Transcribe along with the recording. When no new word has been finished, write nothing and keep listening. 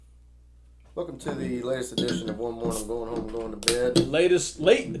Welcome to the latest edition of One Morning Going Home and Going to Bed. Latest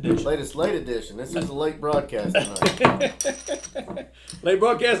late edition. Latest late edition. This is a late broadcast tonight. Late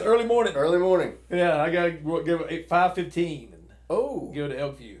broadcast, early morning. Early morning. Yeah, I gotta give it 5:15 and Oh, go to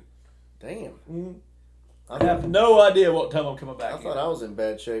Elkview. damn. Mm. I I have thought, no idea what time I'm coming back. I thought I was in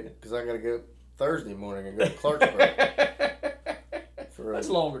bad shape because I got to go Thursday morning and go to Clarksburg That's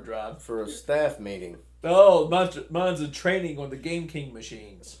a longer drive. for a staff meeting. Oh, mine's a training on the Game King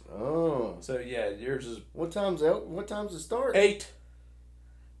machines. Oh, So yeah, yours is what time's it start? 8.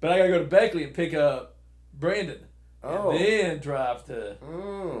 But I gotta go to Beckley and pick up Brandon. Oh, And then drive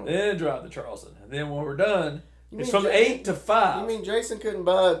to Charleston. And then when we're done, You it's mean from Jay- 8 to 5. You mean Jason couldn't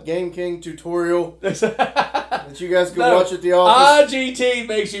buy a Game King tutorial IGT that you guys could watch at the office?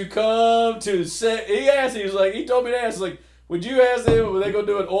 makes you come to set. He told me to ask, like, would you ask them, were they going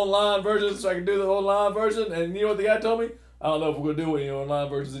to do an online version so I can do the online version? And you know what the guy told me? I don't know if we're going to do any online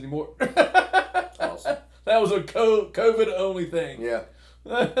versions anymore. Awesome. That was a COVID only thing. Yeah.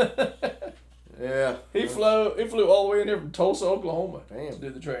 Yeah. He flew all the way in here from Tulsa, Oklahoma Damn. to do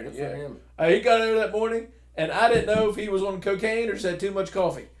the training. Good for Yeah. him. He got over that morning, and I didn't know if he was on cocaine or just had too much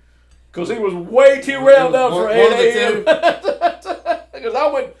coffee. Because he was way too round up for 8 a.m. Because I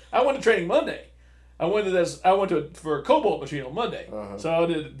went to training Monday. I went for a Cobalt machine on Monday. Uh-huh. So I'm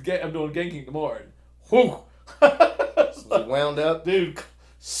doing Game King tomorrow. And whew. Was he wound up? Dude,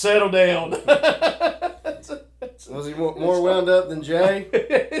 settle down. Was he more wound up than Jay?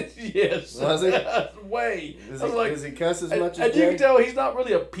 Yes. Was he? Way. Does he cuss as much as and Jay? you can tell he's not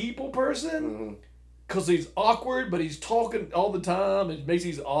really a people person. Mhm. Because he's awkward, but he's talking all the time and makes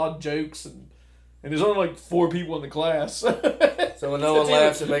these odd jokes, and there's only like 4 people in the class. So when no one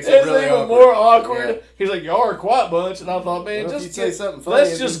laughs, it makes it it's really even awkward. more awkward. Yeah. He's like, y'all are a quiet bunch, and I thought, man, Well, if just you'd say something funny,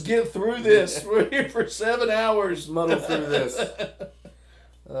 let's just get through this. We're here for 7 hours. Just muddle through this.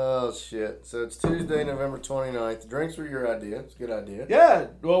 Oh, shit. So it's Tuesday, November 29th. The drinks were your idea. It's a good idea. Yeah,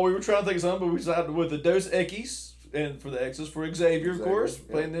 well, we were trying to think of something, but we decided with the Dos Equis, and for the X's, for Xavier, of course,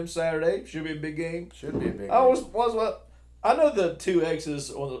 yeah. playing them Saturday. Should be a big game. Should be a big I know the 2 X's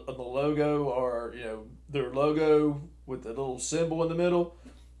on the logo are, their logo with the little symbol in the middle.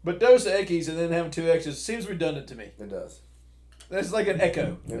 But Dos Equis and then having 2 X's seems redundant to me. It does. That's like an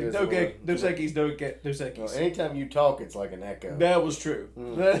echo. It Like is Dos a word. Equis, Dos Equis. Well, anytime you talk, it's like an echo. That was true.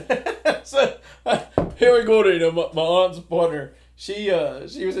 So here we go to my aunt's partner. She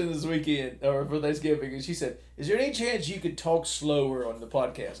was in this weekend or for Thanksgiving, and she said, "Is there any chance you could talk slower on the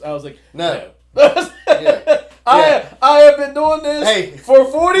podcast?" I was like, No. Yeah. I have been doing this for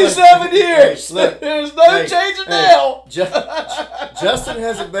 47 years. Look, There's no changing now. Justin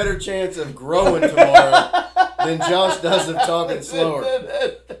has a better chance of growing tomorrow than Josh does of talking slower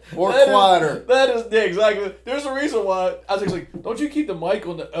or quieter. Exactly. There's a reason why I was like, don't you keep the mic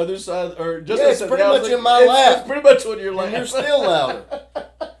on the other side or just? Yeah, it's pretty much in my lap. It's pretty much on your lap. And you're still louder.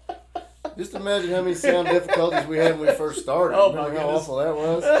 Just imagine how many sound difficulties we had when we first started. Oh, my Remember how goodness. awful that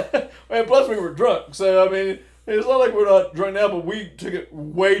was? And plus we were drunk, so I mean, it's not like we're not drunk now, but we took it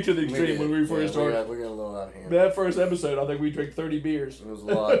way to the extreme when we first started. We got a little out of hand. That first episode, I think we drank 30 beers. It was a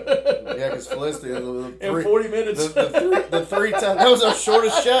lot. Yeah, because Felicity, In 40 minutes. the 3 times, that was our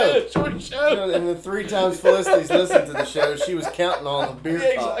shortest show. Short show. And the 3 times Felicity's listened to the show, she was counting all the beer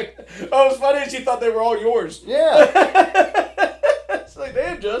Yeah, talk. exactly. Oh, it was funny. She thought they were all yours. Yeah. It's like,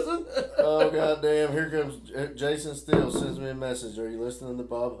 damn, Justin. Oh, goddamn. Here comes Jason Steele sends me a message. Are you listening to the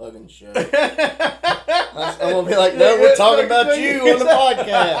Bob Huggins show? I'm going to be like, no, we're talking about you on the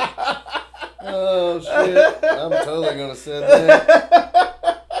podcast. Oh, shit. I'm totally going to send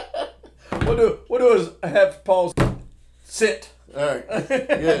that. What do is have Paul sit? All right.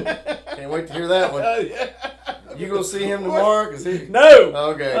 Good. Can't wait to hear that one. You going to see him tomorrow? Cause he... No.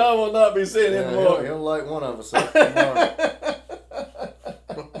 Okay. I will not be seeing him tomorrow. He'll light one of us up tomorrow.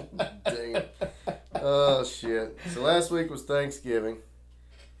 Dang. Oh, shit. So last week was Thanksgiving.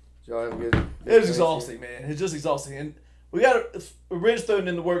 Did y'all have a good It was exhausting, man. It's just exhausting. And we got a wrench thrown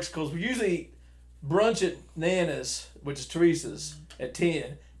in the works because we usually eat brunch at Nana's, which is Teresa's, at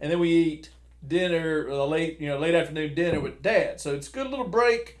 10. And then we eat dinner, late afternoon dinner with Dad. So it's a good little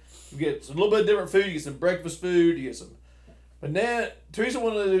break. You get a little bit of different food. You get some breakfast food. You get some. But then Teresa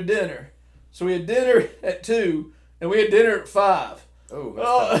wanted to do dinner. So we had dinner at 2, and we had dinner at 5. Oh,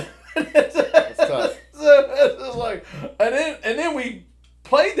 that's tough. That's tough. So it's like, and then we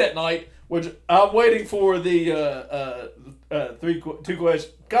played that night, which I'm waiting for the 2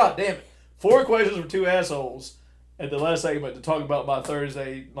 questions. God damn it, 4 questions for 2 assholes at the last segment to talk about my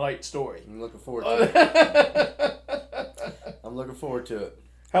Thursday night story. I'm looking forward to it. I'm looking forward to it.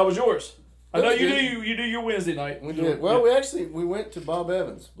 How was yours? I know you do. You do your Wednesday night. We did. Well, we went to Bob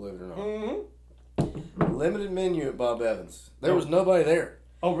Evans, believe it or not. Mm-hmm. Limited menu at Bob Evans. There was nobody there.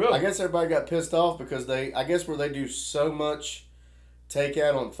 Oh, really? I guess everybody got pissed off because I guess where they do so much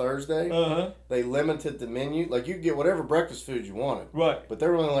takeout on Thursday, they limited the menu. Like, you could get whatever breakfast food you wanted. Right. But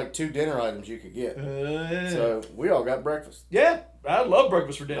there were only like 2 dinner items you could get. So we all got breakfast. Yeah. I love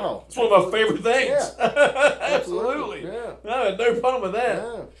breakfast for dinner. Oh, it's one of my favorite things. Yeah. Absolutely. Yeah. I had no problem with that.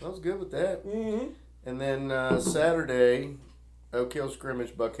 Yeah, I was good with that. Mm-hmm. And then Saturday, Oak Hill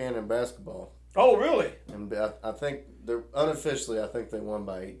scrimmage, Buchanan basketball. Oh, really? And I think unofficially, I think they won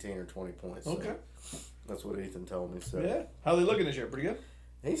by 18 or 20 points. So Okay. that's what Ethan told me. So yeah, how are they looking this year? Pretty good.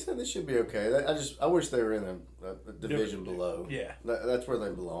 He said they should be okay. I wish they were in a division below. Yeah, that's where they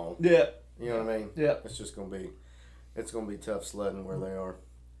belong. Yeah, you know what I mean. Yeah, it's just gonna be tough sledding where they are.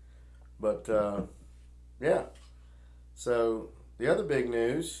 But yeah. So the other big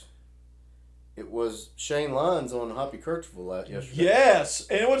news. It was Shane Lyons on Hoppy Kercheval yesterday. Yes,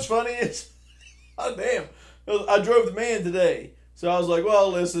 and what's funny is, oh damn, I drove the man today, so I was like, well,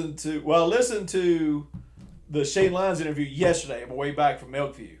 I listened to the Shane Lyons interview yesterday on my way back from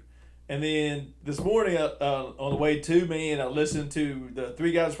Elkview, and then this morning on the way to me, and I listened to the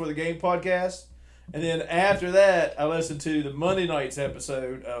Three Guys Before the Game podcast, and then after that, I listened to the Monday night's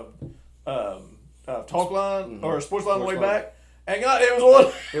episode of Talkline or Sportsline on the way back. And God, it was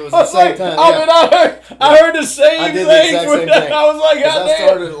one. It was the same time. I mean, I heard the same thing. I was like, God I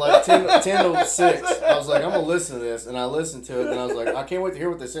started at like 10 to 6. I was like, I'm going to listen to this. And I listened to it. And I was like, I can't wait to hear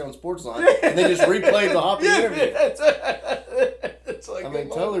what they say on Sportsline. And they just replayed the Hoppy interview. It's like, I mean,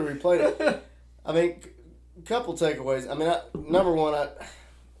 totally replayed it. I mean, a couple takeaways. I mean, number one,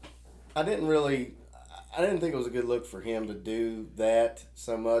 I didn't think it was a good look for him to do that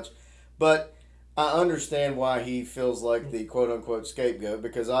so much. But I understand why he feels like the quote-unquote scapegoat,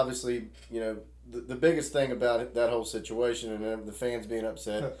 because obviously, you know, the biggest thing about that whole situation and the fans being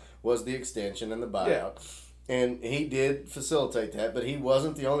upset was the extension and the buyout. Yeah. And he did facilitate that, but he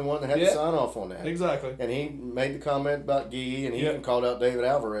wasn't the only one that had to sign off on that. Exactly. And he made the comment about Gee, and he even called out David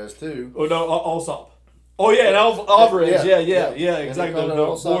Alvarez, too. Oh, no, Alsop. Oh, yeah, and Alvarez. Yeah, exactly.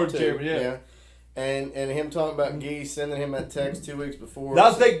 The board chairman, yeah. And him talking about Gee, sending him that text 2 weeks before.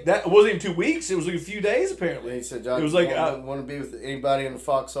 That wasn't even 2 weeks. It was like a few days, apparently. And he said, "John, it was like I want to be with anybody in the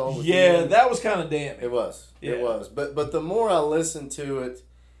foxhole." With yeah, you. That was kind of damning. It was. Yeah. It was. But the more I listened to it,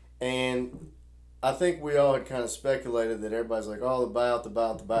 and I think we all had kind of speculated that everybody's like, "Oh, the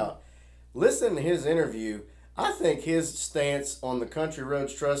buyout." Listen to his interview. I think his stance on the Country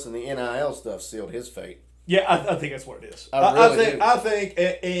Roads Trust and the NIL stuff sealed his fate. Yeah, I think that's what it is. I think,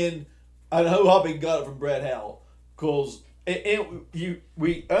 and I know Hoppy got it from Brad Howell, because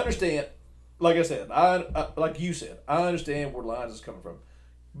we understand, like I said, like you said, I understand where Lyons is coming from.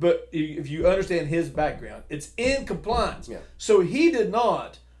 But if you understand his background, it's in compliance. Yeah. So he did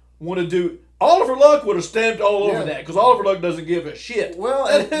not want to do. Oliver Luck would have stamped all over that, because Oliver Luck doesn't give a shit. Well,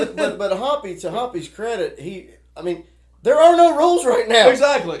 but Hoppy, to Hoppy's credit, there are no rules right now.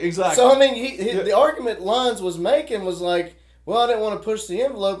 Exactly. So, I mean, the argument Lyons was making was like, well, I didn't want to push the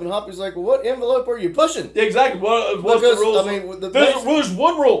envelope, and Hoppy's like, well, what envelope are you pushing? Exactly. What's the rules? I mean, there's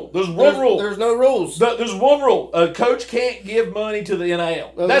one rule. There's one rule. There's no rules. There's one rule. A coach can't give money to the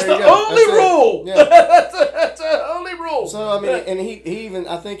NIL. Well, that's the only rule. Yeah. that's the only rule. So, I mean, and he even,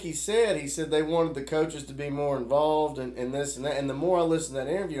 I think he said they wanted the coaches to be more involved and this and that. And the more I listened to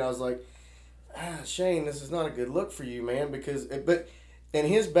that interview, I was like, Shane, this is not a good look for you, man, and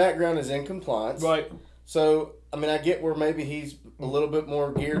his background is in compliance. Right. So, I mean, I get where maybe he's a little bit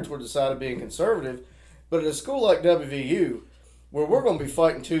more geared toward the side of being conservative, but at a school like WVU, where we're going to be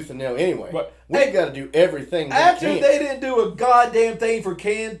fighting tooth and nail anyway, we've got to do everything after they didn't do a goddamn thing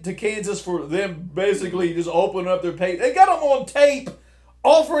to Kansas for them basically just opening up their page. They got them on tape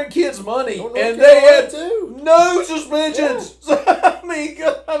offering kids money, and they had no suspensions. Yeah.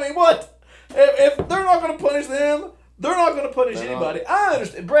 I mean, what? If they're not going to punish them, they're not going to punish anybody. I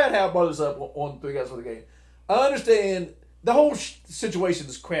understand. Brad Howell brought this up on Three Guys for the Game. I understand the whole situation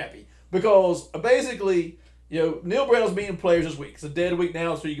is crappy because basically, Neil Brown's meeting players this week. It's a dead week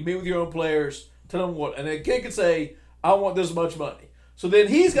now, so you can meet with your own players, tell them what, and a kid can say, I want this much money. So then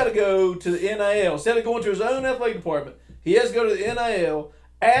he's got to go to the NIL. Instead of going to his own athletic department, he has to go to the NIL,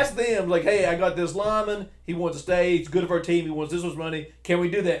 ask them, like, hey, I got this lineman. He wants to stay. He's good for our team. He wants this much money. Can we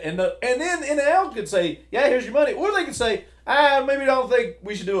do that? And then NIL could say, yeah, here's your money. Or they could say, maybe I don't think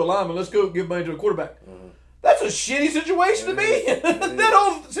we should do a lineman. Let's go give money to a quarterback. Mm-hmm. That's a shitty situation to be in. That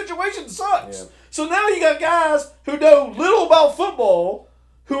whole situation sucks. Yeah. So now you got guys who know little about football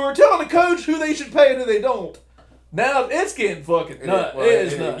who are telling the coach who they should pay and who they don't. Now it's getting fucking nuts. Well, It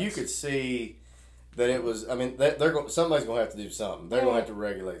is nuts. You could see that it was. I mean, somebody's going to have to do something. They're going to have to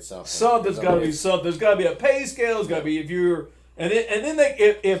regulate something. Something's got to be something. There's got to be a pay scale. There's got to be and then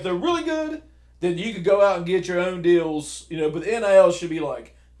if they're really good, then you could go out and get your own deals. But the NIL should be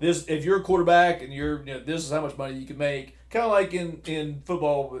like this. If you're a quarterback and this is how much money you can make. Kind of like in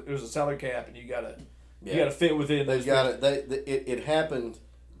football, there's a salary cap, and you gotta fit within. They've got it. It happened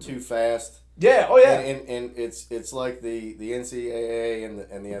too fast. Yeah. Oh yeah. And it's like the NCAA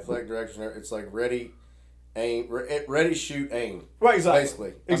and the athletic direction. It's like ready, aim, ready, shoot, aim. Right. Exactly.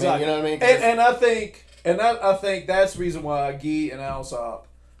 Basically. Exactly. You know what I mean? And I think that's the reason why Guy and Alsop,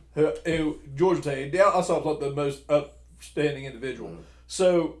 who Georgia Tech, Alsop's like the most upstanding individual. Mm-hmm.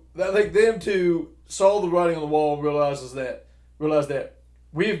 So I think them two saw the writing on the wall and realized that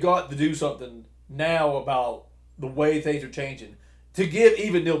we've got to do something now about the way things are changing to give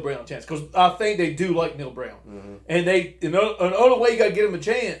even Neil Brown a chance, because I think they do like Neil Brown, and the only way you got to get him a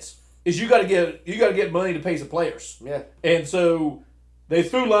chance is you got to get money to pay some players. Yeah, and so they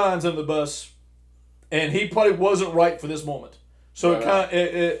threw Lyons under the bus, and he probably wasn't right for this moment. So that's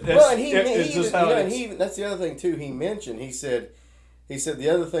the other thing too. He mentioned he said the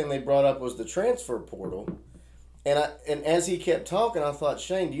other thing they brought up was the transfer portal, and as he kept talking, I thought,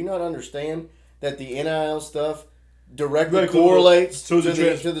 Shane, do you not understand that the NIL stuff directly correlates to the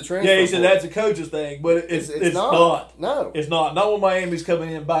transfer? Yeah, he said that's a coach's thing, but it's not. No, it's not. Not when Miami's coming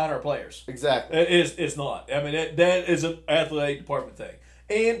in and buying our players. Exactly. It's not. I mean, that is an athletic department thing.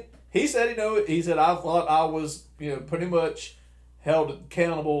 And he said, I thought I was, pretty much held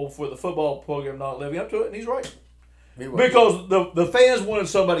accountable for the football program not living up to it, and he's right. Because the fans wanted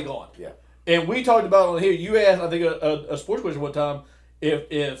somebody gone. Yeah. And we talked about on here. You asked, I think, a sports question one time. If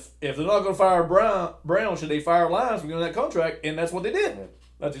they're not going to fire Brown, should they fire Lyons for getting that contract? And that's what they did. Yeah.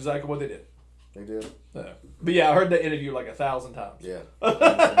 That's exactly what they did. They did. But yeah, I heard that interview like 1,000 times. Yeah.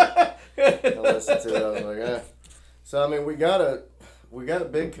 I listened to it. I was like, eh. So I mean, we got a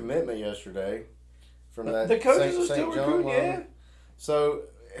big commitment yesterday from that. The coaches are St. still John recruiting. Yeah. So,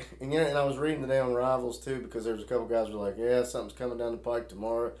 and I was reading today on Rivals too, because there's a couple guys who were like, yeah, something's coming down the pike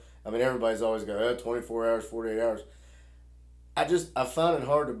tomorrow. I mean, everybody's always got 24 hours, 48 hours. I find it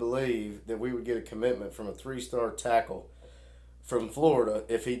hard to believe that we would get a commitment from a 3-star tackle from Florida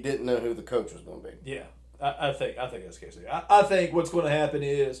if he didn't know who the coach was going to be. Yeah, I think that's the case. I think what's going to happen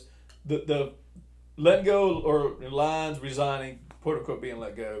is the letting go or Lyons resigning, quote unquote being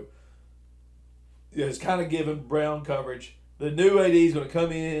let go, is kind of giving Brown coverage. The new AD is going to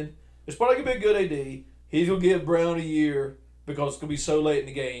come in. It's probably going to be a good AD. He's going to give Brown a year because it's going to be so late in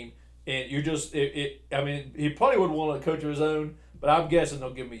the game. And you're just, I mean, he probably wouldn't want a coach of his own, but I'm guessing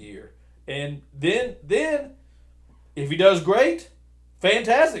they'll give him a year. And then if he does great,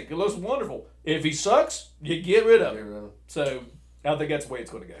 fantastic. It looks wonderful. If he sucks, you get rid of him. So I think that's the way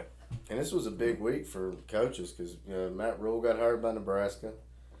it's going to go. And this was a big week for coaches because Matt Rule got hired by Nebraska.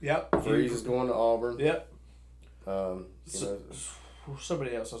 Yep. Freeze is going to Auburn. Yep.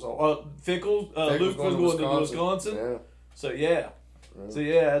 Somebody else I saw. Luke was going to Wisconsin. Yeah. So yeah.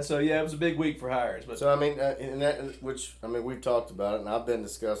 It was a big week for hires. But so I mean, we've talked about it, and I've been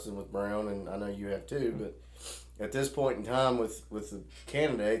discussing with Brown, and I know you have too. But at this point in time, with the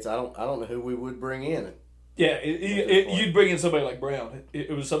candidates, I don't know who we would bring in. Yeah, you'd bring in somebody like Brown. It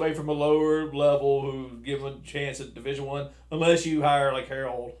was somebody from a lower level who give them a chance at Division I, unless you hire like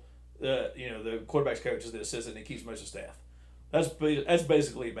Harold, the quarterback's coach is the assistant and he keeps most of the staff. That's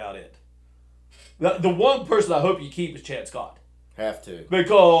basically about it. The one person I hope you keep is Chad Scott. Have to.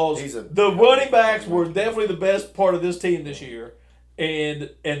 Because the running backs were definitely the best part of this team this year, and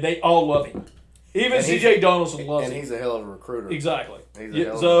they all love him. Even C.J. Donaldson loves him. And he's a hell of a recruiter. Exactly.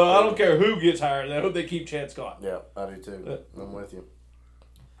 So I don't care who gets hired. I hope they keep Chad Scott. Yeah, I do too. I'm with you.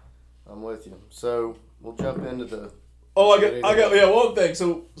 So we'll jump into the... Oh, I got one thing.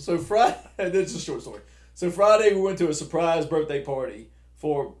 So Friday, this is a short story. So Friday we went to a surprise birthday party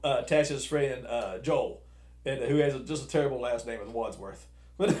for Tasha's friend Joel. And who has just a terrible last name of Wadsworth.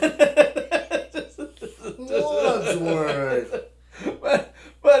 Wadsworth.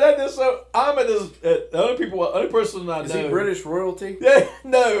 But I'm at this. The only person I know. Is he British royalty? Yeah,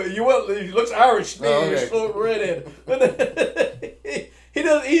 no. He looks Irish. Okay. Short redhead. He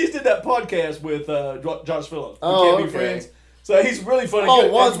just did that podcast with Josh Phillips. Oh, Be Friends. So he's really funny.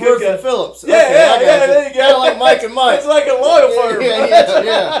 Oh, Wadsworth and Phillips. Yeah, okay, there you go. Kind of like Mike and Mike. It's like a law firm.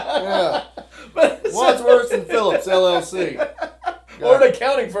 Yeah. Wadsworth and Phillips, LLC. Or an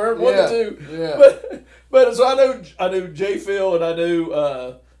accounting firm, one of the two. Yeah. But so I knew Jay Phil and I knew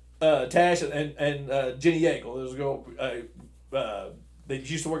Tash and Jenny Yankel. There's a girl. They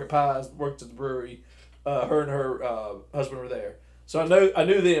used to work at Pies, worked at the brewery. Her and her husband were there, so I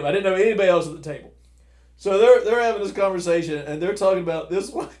knew them. I didn't know anybody else at the table. So they're having this conversation and they're talking about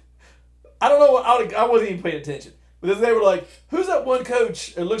this one. I don't know. I wasn't even paying attention, but they were like, "Who's that one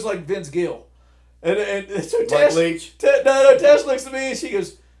coach? It looks like Vince Gill." And so Mike Leach. Tess looks at me and she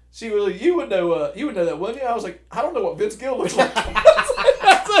goes, you would know that, wouldn't you? I was like, I don't know what Vince Gill looks like. I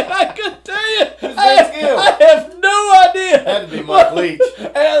was like, I couldn't tell you. Who's Vince Gill? I have no idea. Had to be Mike Leach.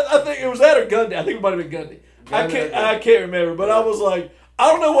 And I think it was that or Gundy. I think it might have been Gundy. I can't remember, but I was like,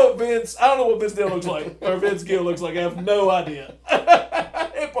 I don't know what Vince Gill looks like or Vince Gill looks like. I have no idea.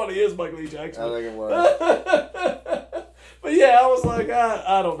 It probably is Mike Leach, actually. I think it was. But yeah, I was like,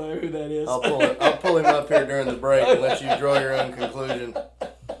 I don't know who that is. I'll pull him up here during the break and let you draw your own conclusion.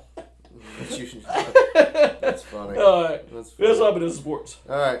 That's funny. All right. That's funny. Let's hop into sports.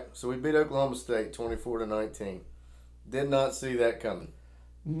 All right. So we beat Oklahoma State 24-19. Did not see that coming.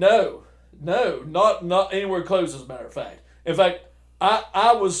 No, not anywhere close. As a matter of fact. In fact, I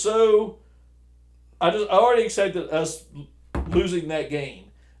already accepted us losing that game.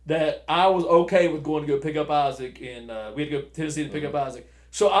 That I was okay with going to go pick up Isaac, and we had to go to Tennessee to pick up Isaac.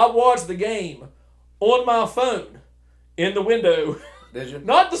 So I watched the game on my phone in the window. Did you?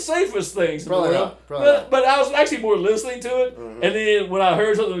 Not the safest things Probably in the world, not. but I was actually more listening to it. Mm-hmm. And then when I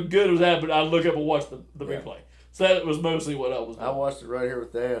heard something good was happening, I'd look up and watch the replay. So that was mostly what I was doing. I watched it right here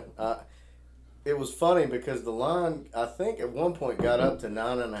with Dad. It was funny because the line, I think at one point got up to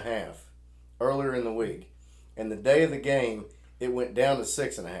 9.5 earlier in the week. And the day of the game, it went down to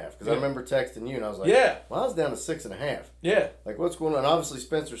 6.5. Because I remember texting you and I was like, yeah. Well, I was down to 6.5. Yeah. Like, what's going on? Obviously,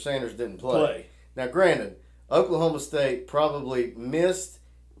 Spencer Sanders didn't play. Now, granted, Oklahoma State probably missed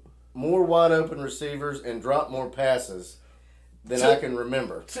more wide open receivers and dropped more passes than I can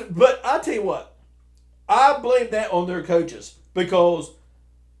remember. But I tell you what, I blame that on their coaches because,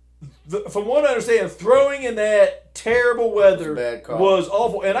 from what I understand, throwing in that terrible weather was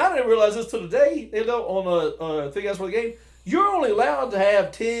awful. And I didn't realize this till today. On a thing that's for the game, you're only allowed to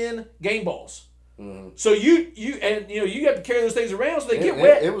have 10 game balls. Mm-hmm. So you have to carry those things around so they get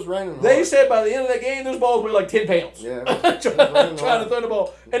wet. It was raining hard. They said by the end of that game, those balls were like 10 pounds. Yeah, trying to throw the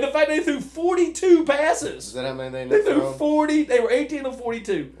ball. And the fact they threw 42 passes. Is that how many they threw? 40. They were 18 of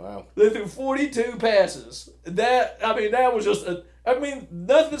 42. Wow. They threw 42 passes. That was just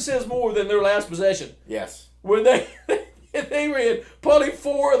nothing says more than their last possession. Yes. When they ran probably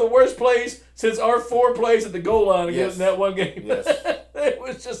 4 of the worst plays since our 4 plays at the goal line against that one game. Yes. It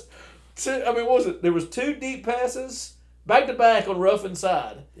was just. What was it? There was 2 deep passes back to back on rough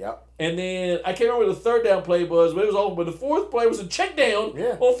inside. Yep. And then I can't remember what the third down play was, but it was all. But the fourth play was a check down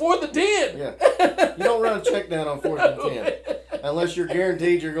on 4th and 10. Yeah. You don't run a check down on 4th and 10 unless you're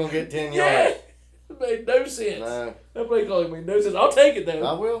guaranteed you're going to get 10 yards. It made no sense. No. That play calling made no sense. I'll take it though.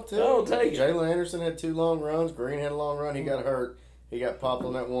 I will too. I'll take it. Jalen Anderson had 2 long runs. Green had a long run. He got hurt. He got popped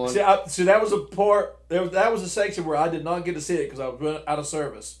on that one. See, that was a part. That was a section where I did not get to see it because I was running out of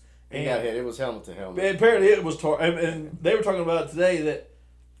service. He got hit. It was helmet to helmet. And apparently it was and they were talking about today that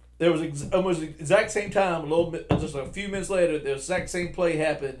there was almost the exact same time, just a few minutes later, the exact same play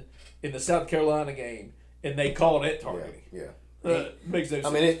happened in the South Carolina game, and they called it targeting. Yeah. Makes no sense. I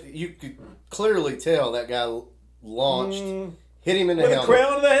mean, you could clearly tell that guy launched, hit him in the helmet, the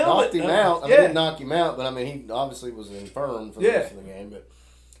crown of the helmet, knocked him out. I mean, didn't knock him out, but I mean, he obviously was infirm for the rest of the game. But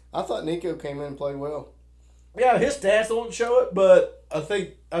I thought Nico came in and played well. Yeah, his stats don't show it, but I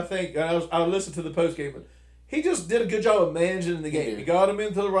think I listened to the post game, but he just did a good job of managing the game. He got him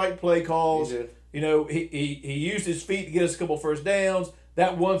into the right play calls. He did. You know, he used his feet to get us a couple first downs.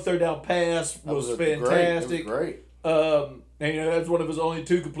 That one third down pass was fantastic. It was great. And that's one of his only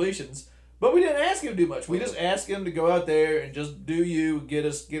 2 completions. But we didn't ask him to do much. We just asked him to go out there and just get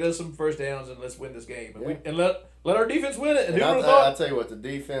us some first downs and let's win this game. And let our defense win it. And I tell you what, the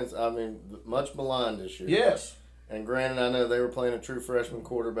defense, I mean, much maligned this year. Yes. And granted, I know they were playing a true freshman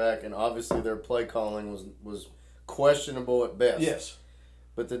quarterback, and obviously their play calling was questionable at best. Yes.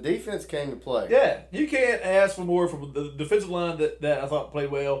 But the defense came to play. Yeah, you can't ask for more from the defensive line that I thought played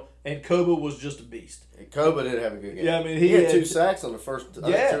well, and Koba was just a beast. Koba did have a good game. Yeah, I mean, he had 2 sacks on the first 2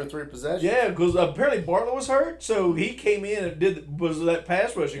 or 3 possessions. Yeah, because apparently Bartlett was hurt, so he came in and was that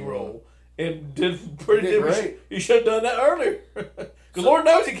pass rushing role and did pretty great. You should have done that earlier. Because Lord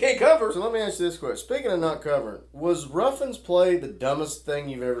knows he can't cover. So let me ask you this question. Speaking of not covering, was Ruffin's play the dumbest thing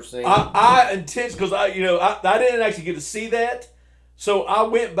you've ever seen? Because I didn't actually get to see that. So I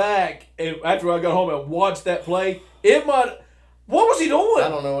went back and after I got home and watched that play. What was he doing? I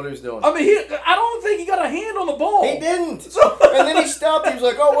don't know what he was doing. I mean, I don't think he got a hand on the ball. He didn't. And then he stopped. He was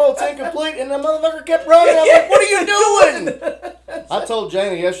like, "Oh well, it's incomplete," and the motherfucker kept running. I'm like, "What are you doing?" I told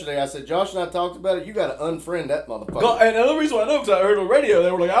Jana yesterday, I said, Josh and I talked about it. You got to unfriend that motherfucker. And the other reason why I know because I heard on the radio,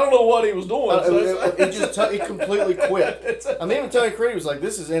 they were like, I don't know what he was doing. He completely quit. I mean, even Tony Creed was like,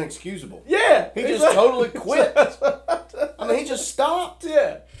 this is inexcusable. Yeah. He just totally quit. I mean, he just stopped.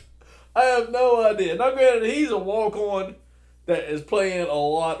 Yeah. I have no idea. Now, granted, he's a walk-on that is playing a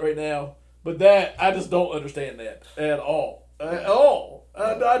lot right now, but that, I just don't understand that at all. At all.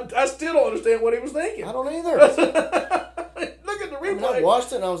 I still don't understand what he was thinking. I don't either. Look at the replay. I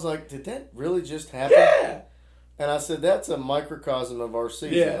watched it and I was like, did that really just happen? Yeah. And I said, that's a microcosm of our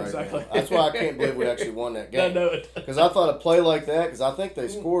season right exactly. now. That's why I can't believe we actually won that game. I know it. Because I thought a play like that, because I think they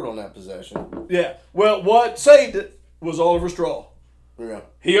scored on that possession. Yeah. Well, what saved it was Oliver Straw. Yeah.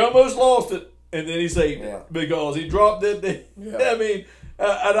 He almost lost it, and then he saved Yeah. it because he dropped it. Yeah. I mean,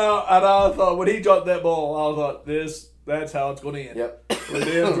 and I thought when he dropped that ball, I thought that's how it's going to end. Yep. With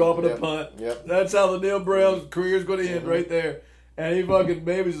him dropping Yep. a punt. Yep. That's how the Neil Brown's career is going to end right there. And he fucking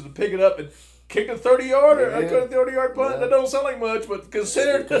maybe just to pick it up and kick a 30-yarder. Yeah. I could a 30-yard punt. Yeah. That don't sound like much, but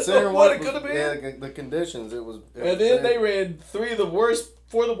consider what it could have been. Yeah, the conditions. It was And then they ran four of the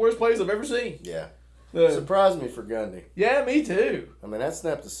worst plays I've ever seen. Yeah. The- Surprised me for Gundy. yeah, me too. I mean, that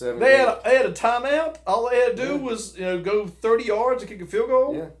snapped to 7. They had a timeout. All they had to do was go 30 yards and kick a field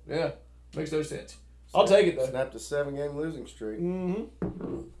goal. Yeah. Yeah. Makes no sense. I'll take it though. Snapped a 7-game losing streak.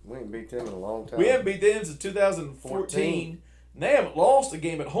 Mm-hmm. We ain't beat them in a long time. We haven't beat them since 2014. And they haven't lost a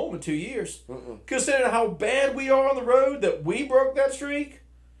game at home in 2 years. Considering how bad we are on the road that we broke that streak,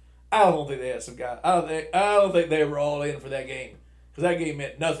 I don't think they had some guy. I don't think they were all in for that game because that game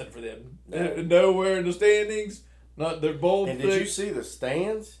meant nothing for them. Nowhere in the standings. Not their bowl. And did you see the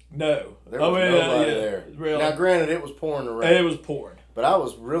stands? No. There was nobody there. Really. Now, granted, it was pouring the rain. It was pouring. But I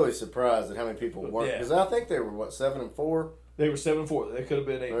was really surprised at how many people weren't. Yeah. Because I think they were, 7-4? They were 7-4. They could have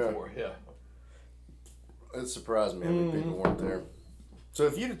been 8-4. Yeah. It surprised me how many people weren't there. So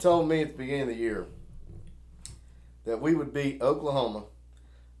if you'd have told me at the beginning of the year that we would beat Oklahoma,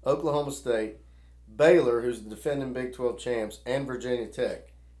 Oklahoma State, Baylor, who's the defending Big 12 champs, and Virginia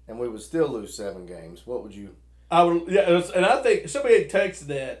Tech, and we would still lose 7 games, what would you... I would, and I think somebody had texted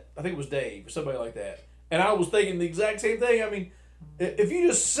that. I think it was Dave or somebody like that, and I was thinking the exact same thing. I mean, if you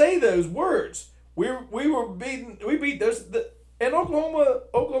just say those words, we beat those, and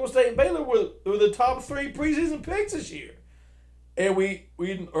Oklahoma State, and Baylor were the top 3 preseason picks this year, and we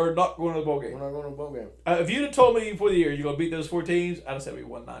are not going to the bowl game. We're not going to a bowl game. If you'd have told me before the year you're going to beat those 4 teams, I'd have said we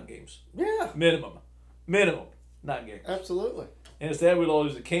won 9 games. Yeah. Minimum 9 games. Absolutely. And instead we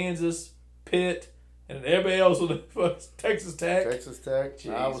lose to Kansas, Pitt, and everybody else was Texas Tech. Texas Tech,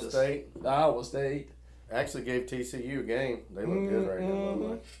 Jesus. Iowa State. Iowa State. Actually gave TCU a game. They look good right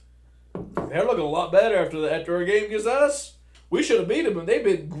now. They're looking a lot better after our game against us. We should have beat them, and they've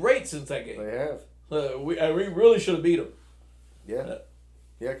been great since that game. They have. We really should have beat them. Yeah.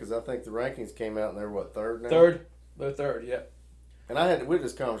 Yeah, because I think the rankings came out and they're, third now? Third. They're third, yeah. And we had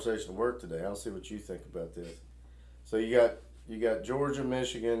this conversation at work today. I'll see what you think about this. So you got Georgia,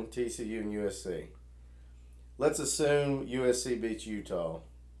 Michigan, TCU, and USC. Let's assume USC beats Utah.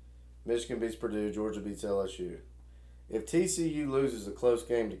 Michigan beats Purdue. Georgia beats LSU. If TCU loses a close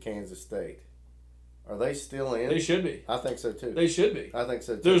game to Kansas State, are they still in? They should be. I think so too. They should be. I think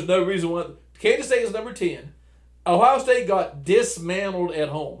so too. There's no reason why. Kansas State is number 10. Ohio State got dismantled at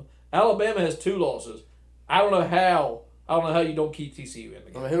home. Alabama has 2 losses. I don't know how you don't keep TCU in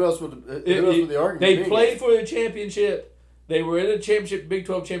the game. I mean, who else would the argument be? They played for the championship. They were in a championship, Big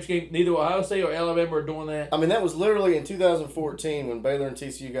 12 championship game. Neither Ohio State or Alabama are doing that. I mean, that was literally in 2014 when Baylor and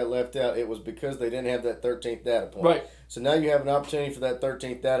TCU got left out. It was because they didn't have that 13th data point. Right. So now you have an opportunity for that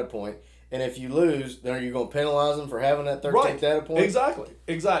 13th data point. And if you lose, then are you going to penalize them for having that 13th data point? Exactly.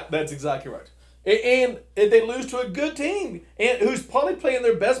 That's exactly right. And if they lose to a good team, and who's probably playing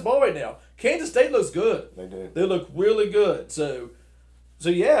their best ball right now, Kansas State looks good. They do. They look really good. So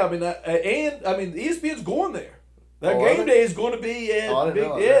yeah, I mean, ESPN's going there. That game day is going to be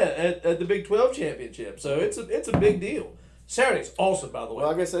at the Big 12 championship. So it's a big deal. Saturday's awesome, by the way.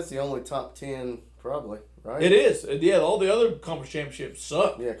 Well, I guess that's the only top 10, probably, right? It is. Yeah, all the other conference championships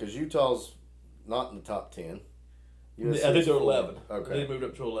suck. Yeah, because Utah's not in the top 10. I think they're 11. Okay. They moved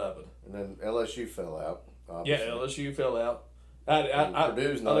up to 11. And then LSU fell out. Obviously. Yeah, LSU fell out.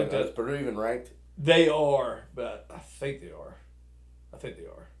 Purdue's not. Is Purdue even ranked? They are, but I think they are.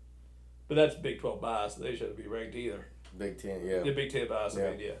 But that's Big 12 bias. They shouldn't be ranked either. Big 10, yeah. Yeah, Big 10 bias. Yeah.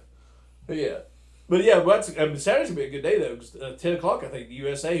 I mean, yeah. But Saturday's gonna be a good day though. 'Cause, 10 o'clock, I think the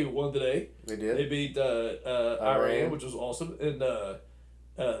USA who won today. They did. They beat Iran, which was awesome, and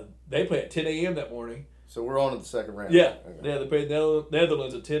they play at 10 a.m. that morning. So we're on to the second round. Yeah. Okay. Yeah, they played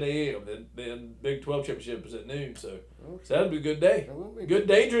Netherlands at 10 a.m. Then Big 12 championship is at noon. So that'll be a good day. It will be Good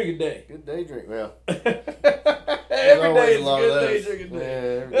day drinking day. Good day drink. Well, Every day is a good day drinking day.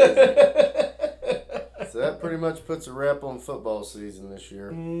 Yeah, every day. So that pretty much puts a wrap on football season this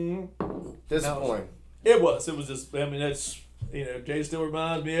year. Disappointing. It was just, I mean, that's, Jay still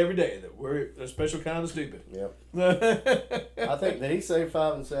reminds me every day that we're a special kind of stupid. Yep. I think, did he say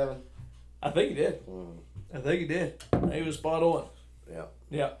 5 and 7? I think he did. I think he did. He was spot on. Yeah.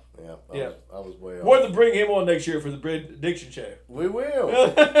 Yeah. Yeah. I was way off. We'll have to bring him on next year for the prediction show. We will.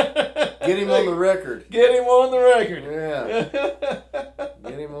 Get him on the record. Get him on the record. Yeah.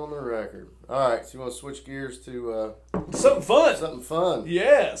 Get him on the record. All right. So you want to switch gears to something fun? Something fun.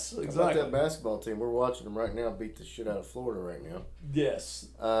 Yes, How exactly. about that basketball team? We're watching them right now beat the shit out of Florida right now. Yes.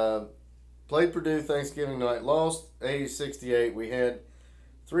 Played Purdue Thanksgiving night. Lost 80-68. We had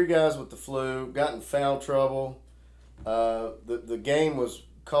 3 guys with the flu. Got in foul trouble. The game was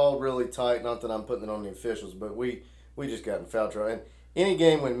called really tight. Not that I'm putting it on the officials, but we just got in foul trouble. And any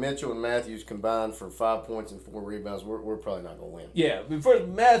game when Mitchell and Matthews combined for 5 points and 4 rebounds, we're probably not going to win. Yeah. First,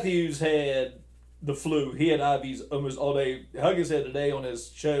 Matthews had the flu. He had IVs almost all day. Huggins said today on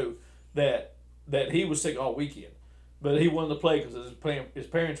his show that he was sick all weekend, but he wanted to play because his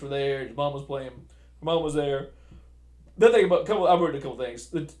parents were there. His mom was playing. Her mom was there. The thing about I wrote a couple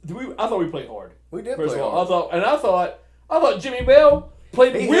things. I thought we played hard. We did First play of all, hard. I thought Jimmy Bell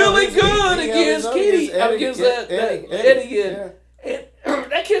played really good against Eddie. Yeah. And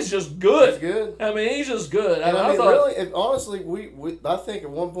that kid's just good. He's good. I mean, he's just good. And I thought, really, honestly, I think at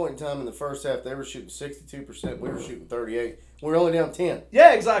one point in time in the first half they were shooting 62%. We were shooting 38%. We were only down 10.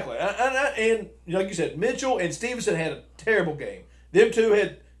 Yeah, exactly. And like you said, Mitchell and Stevenson had a terrible game. Them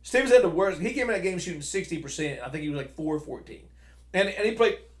two Stevenson had the worst. He came in that game shooting 60%. I think he was like 4-14. And he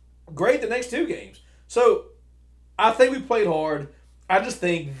played great the next 2 games. So I think we played hard. I just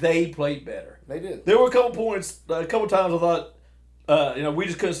think they played better. They did. There were a couple points, a couple times I thought, we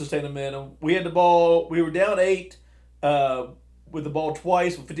just couldn't sustain the momentum. We had the ball. We were down 8 with the ball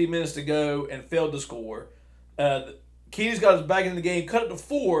twice with 15 minutes to go and failed to score. Keys got us back in the game, cut it to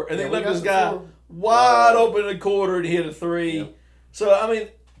 4, and then left this guy wide open in the quarter and hit a 3. Yeah. So, I mean,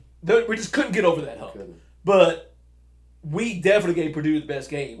 we just couldn't get over that hump. But we definitely gave Purdue the best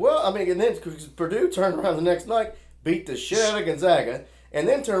game. Well, I mean, and then Purdue turned around the next night, beat the shit out of Gonzaga, and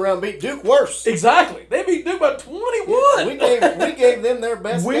then turned around and beat Duke worse. Exactly. They beat Duke by 21. Yeah, we gave them their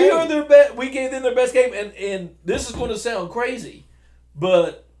best game. We gave them their best game, and this is going to sound crazy,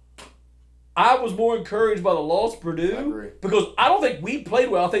 but I was more encouraged by the loss of Purdue because I don't think we played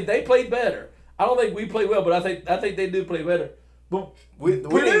well. I think they played better. I don't think we played well, but I think they do play better. But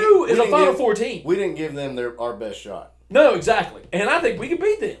Purdue is a Final Four team. We didn't give them our best shot. No, exactly, and I think we can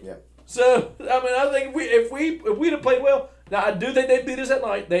beat them. Yeah. So I mean, I think if we'd have played well, now I do think they beat us that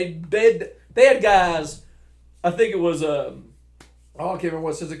night. They had guys. I think it was I can't remember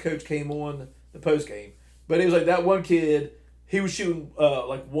what assistant coach came on the post game, but it was like that one kid. He was shooting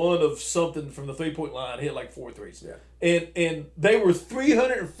like 1 of something from the 3-point line. Hit like 4 threes. Yeah. And they were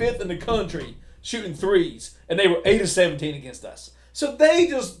 305th in the country shooting threes, and they were 8 of 17 against us. So they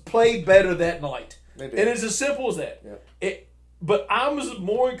just played better that night. They did. And it's as simple as that. Yeah. But I was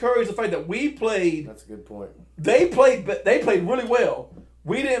more encouraged the fact that we played. That's a good point. They played really well.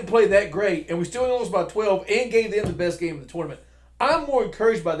 We didn't play that great, and we still lost by 12 and gave them the best game of the tournament. I'm more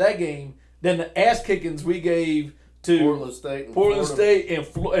encouraged by that game than the ass kickings we gave to Portland State and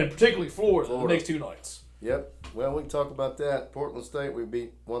particularly Florida the next 2 nights. Yep. Well, we can talk about that. Portland State, we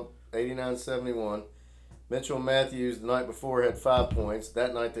beat 89-71. Mitchell and Matthews the night before had 5 points.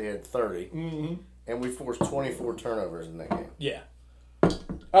 That night they had 30. Mm-hmm. And we forced 24 turnovers in that game. Yeah.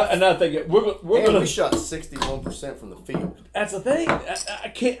 And I think we shot 61% from the field. That's the thing.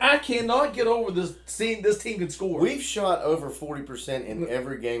 I cannot get over this. Seeing this team can score. We've shot over 40% in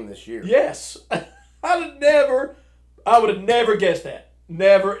every game this year. Yes. I would have never guessed that.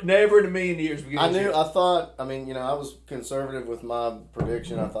 Never in a million years. I was conservative with my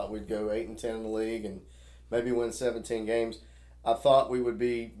prediction. I thought we'd go 8-10 in the league and maybe win 17 games. I thought we would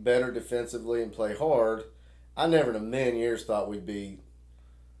be better defensively and play hard. I never in a million years thought we'd be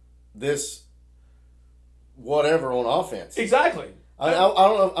this whatever on offense. Exactly. I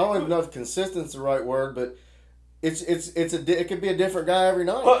don't even know if consistent is the right word, but it could be a different guy every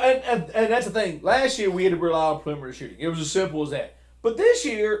night. Well, and that's the thing. Last year we had to rely on perimeter shooting. It was as simple as that. But this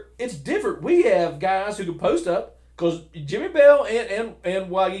year it's different. We have guys who can post up because Jimmy Bell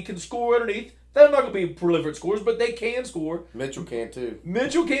and Waggy can score underneath. They're not going to be prolific scorers, but they can score. Mitchell can too.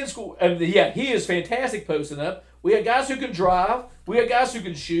 Mitchell can score. And he is fantastic posting up. We have guys who can drive. We have guys who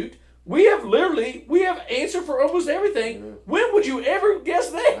can shoot. We have answer for almost everything. Yeah. When would you ever guess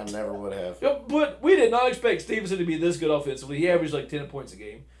that? I never would have. But we did not expect Stevenson to be this good offensively. He averaged like 10 points a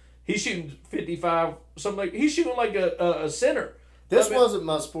game. He's shooting 55, something like he's shooting like a center. This wasn't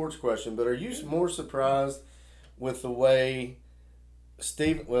my sports question, but are you more surprised with the way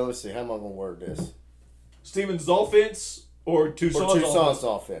Steve? Well, let's see. How am I going to word this? Steven's offense or Toussaint's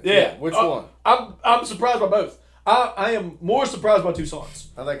offense? Yeah. Which one? I'm surprised by both. I am more surprised by Toussaint's.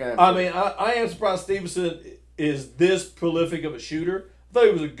 I think I am. I mean, I am surprised Stevenson is this prolific of a shooter. I thought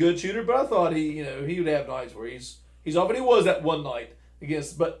he was a good shooter, but I thought he would have nights where he's off, and he was that one night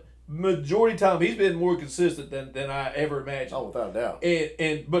against. But majority of the time, he's been more consistent than I ever imagined. Oh, without a doubt.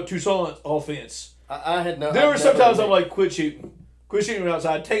 But Toussaint's offense. I had no. There were sometimes I'm like, quit shooting from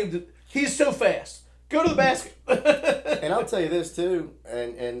outside. Take him. He's so fast. Go to the basket. And I'll tell you this too,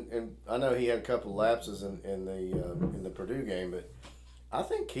 and I know he had a couple of lapses in the Purdue game, but I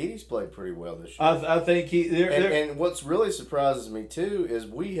think Keaty's played pretty well this year. I think and what's really surprises me too is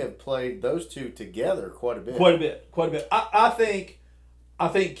we have played those two together quite a bit. Quite a bit. I think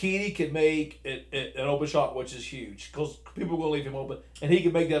Keaty can make an open shot, which is huge because people are going to leave him open, and he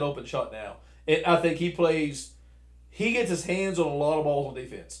can make that open shot now. And I think he gets his hands on a lot of balls on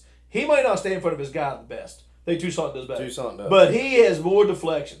defense. He might not stay in front of his guy the best. I think Toussaint does better. Toussaint does. But he has more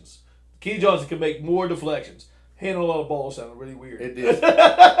deflections. Keaty Johnson can make more deflections. Handle a lot of balls sounded really weird. It did.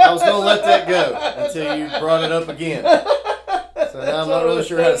 I was going to let that go until you brought it up again. So now I'm not really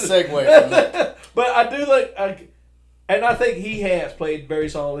sure how to segue from that. But I do like, and I think he has played very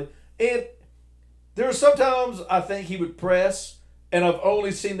solidly. And there are sometimes I think he would press, and I've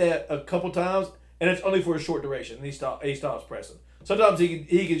only seen that a couple times, and it's only for a short duration, and he stops pressing. Sometimes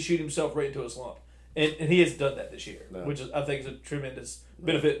he can shoot himself right into a slump, and he hasn't done that this year, which is I think is a tremendous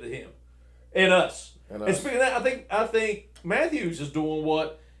benefit to him and us. And speaking of that, I think Matthews is doing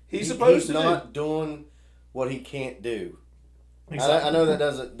what he's supposed to do. He's not doing what he can't do. Exactly. I know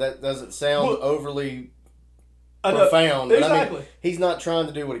that doesn't sound overly profound, but I mean, he's not trying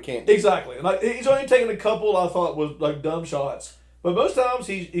to do what he can't do. Exactly. Like, he's only taken a couple I thought was like dumb shots, but most times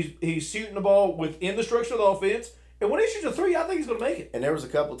he's shooting the ball within the structure of the offense. And when he shoots a three, I think he's going to make it. And there was a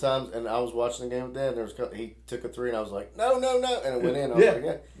couple times, and I was watching the game with Dad, and he took a three, and I was like, no, and it went in. I was like,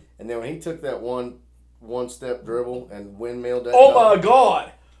 yeah. And then when he took that one-step dribble and windmilled that. Oh my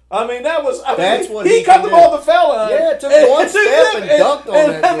God! I mean, that's what he cut the ball the foul line. Yeah, took one step and dunked on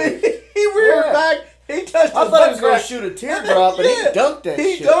that. He reared back. He touched. I thought he was going to shoot a teardrop, and he dunked that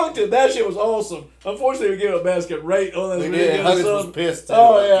shit. He dunked it. That shit was awesome. Unfortunately, we gave a basket right on that. Huggins was pissed too.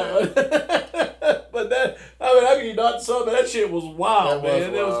 Oh yeah. But that, I mean, how can you not sub? That shit was wild,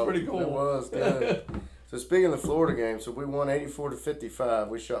 man. That was pretty cool. It was good. So speaking of the Florida game, so we won 84-55.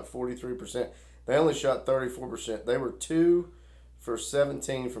 We shot 43%. They only shot 34%. They were 2 for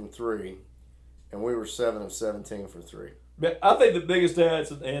 17 from 3, and we were 7 of 17 for 3. I think the biggest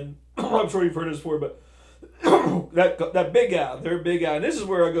stats, and I'm sure you've heard this before, but that big guy, their big guy, and this is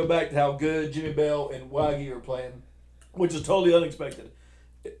where I go back to how good Jimmy Bell and Weige are playing, which is totally unexpected.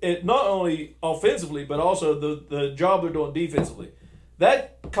 It not only offensively, but also the job they're doing defensively.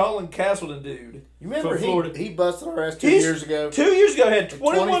 That Colin Castleton dude, you remember from Florida, he busted our ass 2 years ago. 2 years ago, had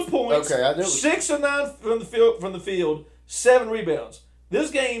 21 points. Okay, I knew it was 6 of 9 from the field, 7 rebounds. This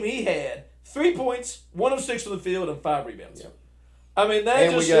game he had 3 points, 1 of 6 from the field, and 5 rebounds. Yep. I mean, that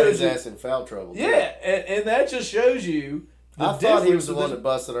and just we got shows his ass in foul trouble. Yeah, and that just shows you. I thought he was the one that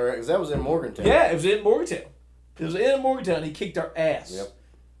busted our ass because that was in Morgantown. Yeah, it was in Morgantown. He kicked our ass. Yep.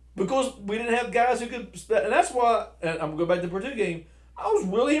 Because we didn't have guys who could, and that's why. And I'm going to go back to the Purdue game. I was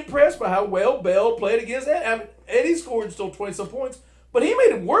really impressed by how well Bell played against that. I mean, Eddie scored still 20-some points, but he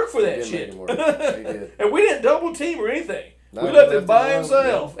made him work for that shit. He did. And we didn't double team or anything. No, we left him by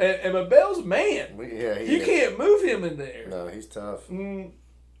himself. Yeah. And Bell's a man. You can't move him in there. No, he's tough.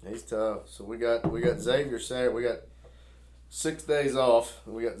 He's tough. So we got Xavier Saturday. We got 6 days off.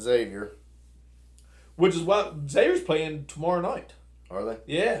 We got Xavier. Which is why Xavier's playing tomorrow night. Are they?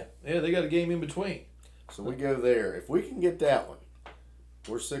 Yeah, they got a game in between. So we go there. If we can get that one,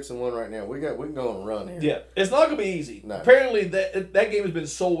 we're 6-1 right now. We can go on a run here. Yeah, it's not gonna be easy. No. Apparently that game has been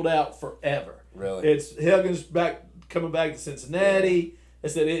sold out forever. Really? It's Huggins coming back to Cincinnati. They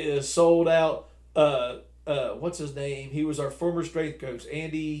said it is sold out. What's his name? He was our former strength coach,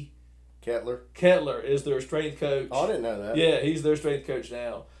 Andy Kettler is their strength coach. Oh, I didn't know that. Yeah, he's their strength coach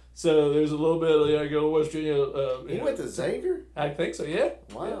now. So there's a little bit of go to West Virginia. He went to Xavier? I think so. Yeah.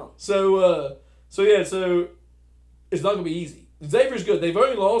 Wow. Yeah. So it's not gonna be easy. Xavier's good. They've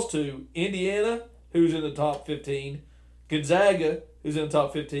only lost to Indiana, who's in the top 15, Gonzaga, who's in the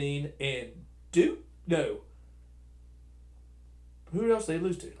top 15, and Duke. No. Who else did they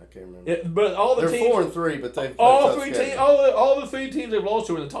lose to? I can't remember. Yeah, but all the They're teams, 4-3, but they've all three teams, all the three teams they've lost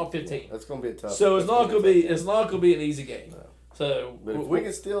to are in the top 15. That's going to be a tough. So it's not going to be an easy game. No. So, but if we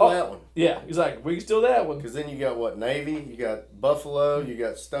can steal that one, yeah, exactly, we can steal that one. Because then you got what, Navy, you got Buffalo, you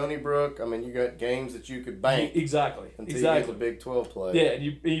got Stony Brook. I mean, you got games that you could bank. Exactly. Until you get the Big 12 play. Yeah,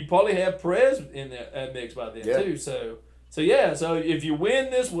 and you probably have Perez in that mix by then too. So if you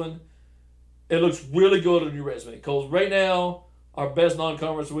win this one, it looks really good on your resume. Because right now, our best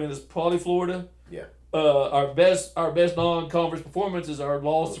non-conference win is probably Florida. Yeah. Our best non-conference performance is our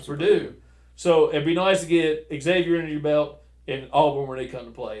loss to Purdue. So it'd be nice to get Xavier under your belt and Auburn when they come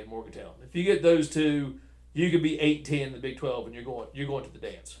to play in Morgantown. If you get those two, you could be 8-10 in the Big 12, and you're going to the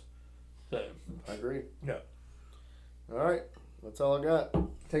dance. So I agree. Yeah. All right, that's all I got.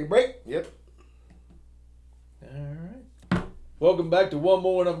 Take a break. Yep. All right. Welcome back to One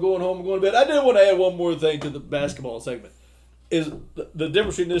More, and I'm going home. I'm going to bed. I did want to add one more thing to the basketball segment. Is the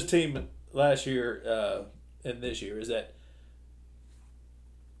difference between this team last year and this year is that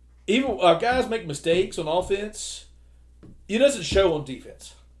even our guys make mistakes on offense, it doesn't show on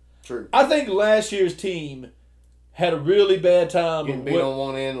defense. True. I think last year's team had a really bad time getting beat on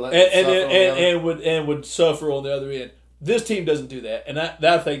one end, and would suffer on the other end. This team doesn't do that, and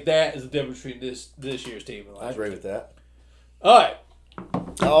I think that is the difference between this year's team and last year's. I agree with that. All right.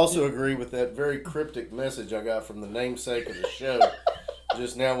 I also agree with that very cryptic message I got from the namesake of the show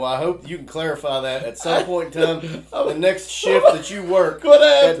just now. Well, I hope you can clarify that at some point in time. The next shift that you work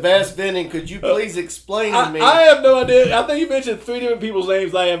at Bass Vending, could you please explain to me? I have no idea. I think you mentioned 3 different people's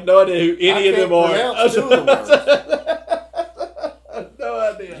names. I have no idea who any of them are. I can't pronounce 2 of the words. No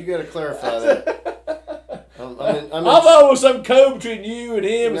idea. You got to clarify that. I thought it was some code between you and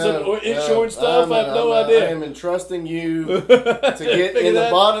him, some insurance stuff. I have no idea. I am entrusting you to get in the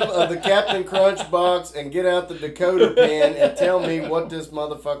bottom of the Captain Crunch box and get out the decoder pen and tell me what this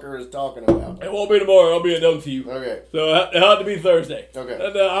motherfucker is talking about. It won't be tomorrow. I'll be a note for you. Okay. So it had to be Thursday. Okay.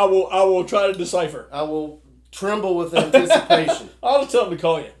 And I will try to decipher. I will tremble with anticipation. I'll just tell him to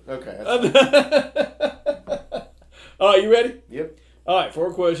call you. Okay. All right, you ready? Yep. All right,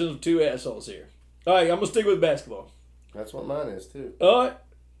 4 questions with 2 assholes here. All right, I'm going to stick with basketball. That's what mine is, too. All right.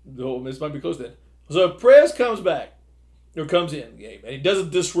 Oh, this might be close then. So if Perez comes back, or comes in the game, and he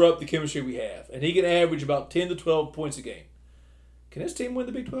doesn't disrupt the chemistry we have, and he can average about 10 to 12 points a game, can this team win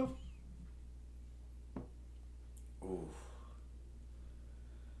the Big 12? Ooh.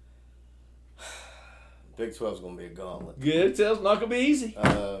 Big 12 is going to be a gauntlet. Good. It's not going to be easy.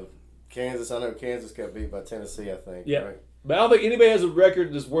 Kansas, I know Kansas got beat by Tennessee, I think. Yeah. Right? But I don't think anybody has a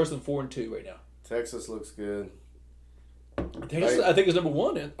record that's worse than 4-2 right now. Texas looks good. Texas, I think, is number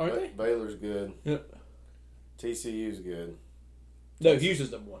 1, aren't they? Baylor's good. Yeah. TCU's good. No,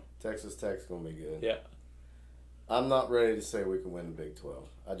 Houston's number 1. Texas Tech's going to be good. Yeah. I'm not ready to say we can win the Big 12.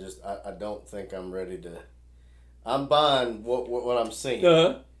 I don't think I'm ready to. I'm buying what I'm seeing.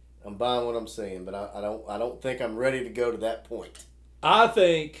 Uh-huh. I'm buying what I'm seeing, but I don't think I'm ready to go to that point. I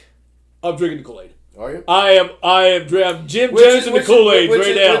think I'm drinking the Kool-Aid. Are you? I am Jim Jones in the Kool-Aid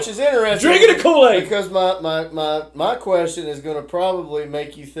right now. Which is interesting. Drinking the Kool-Aid. Because my question is going to probably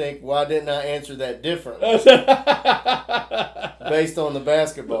make you think, why didn't I answer that differently? Based on the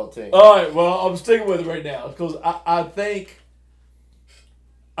basketball team. All right, well, I'm sticking with it right now because I think,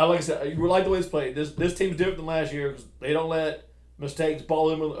 like I said, you like the way it's played. This team's different than last year because they don't let mistakes ball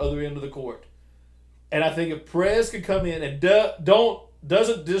them on the other end of the court. And I think if Perez could come in and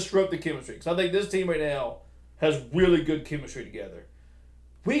doesn't disrupt the chemistry, because I think this team right now has really good chemistry together.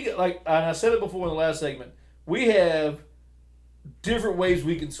 And I said it before in the last segment, we have different ways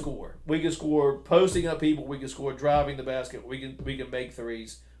we can score. We can score posting up people. We can score driving the basket. We can make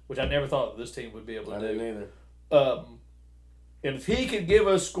threes, which I never thought this team would be able to do. I didn't either. And if he can give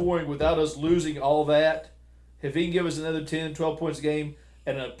us scoring without us losing all that, if he can give us another 10, 12 points a game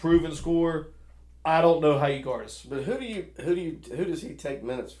and a proven score, I don't know how you guard us. But who does he take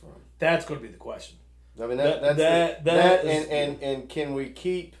minutes from? That's going to be the question. I mean and can we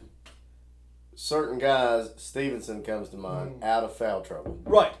keep certain guys? Stevenson comes to mind out of foul trouble.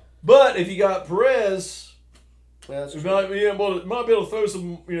 Right, but if you got Perez, you might be able to throw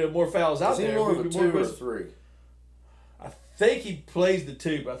some more fouls out there. Is he more of a 2 or 3? I think he plays the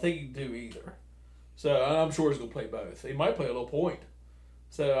 2, but I think he can do either. So I'm sure he's going to play both. He might play a little point.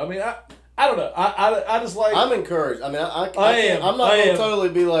 So I mean I don't know. I just like. I'm encouraged. I mean, I'm not going to totally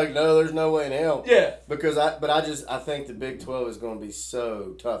be like, no, there's no way in hell. Yeah. Because I think the Big 12 is going to be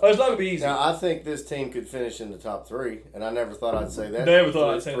so tough. Oh, it's not going to be easy. Now, I think this team could finish in the top 3, and I never thought I'd say that. Never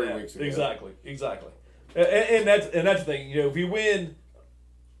thought I'd say 3 that. weeks ago. Exactly. And that's the thing. If you win,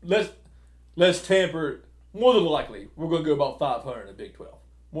 let's temper more than likely, we're going to go about 500 in the Big 12.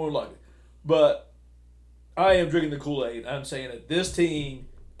 More than likely. But I am drinking the Kool-Aid. I'm saying that this team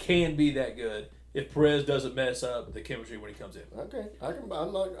can be that good if Perez doesn't mess up the chemistry when he comes in. Okay,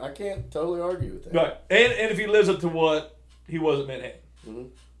 I can't totally argue with that. Right, and if he lives up to what he was at Manhattan. Mm-hmm.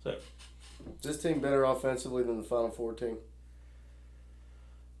 So, is this team better offensively than the Final Four team?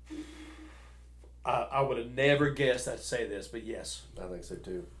 I would have never guessed I'd say this, but yes. I think so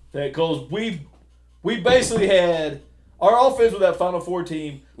too. Because we basically had our offense with that Final Four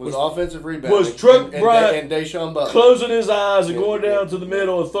team was offensive rebounding. Was Truck Bryant and Deshaun Butler closing his eyes and going down to the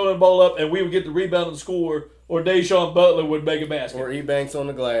middle and throwing the ball up, and we would get the rebound and score, or Deshaun Butler would make a basket. Or Ebanks on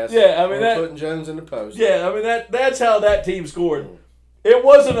the glass. Yeah, I mean or putting Jones in the post. Yeah, I mean that's how that team scored. It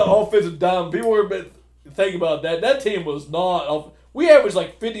wasn't an offensive dime. People were thinking about that. That team was not. We averaged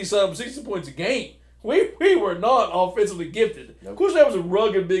like 50-something, 60 points a game. We were not offensively gifted. Nope. Of course, that was a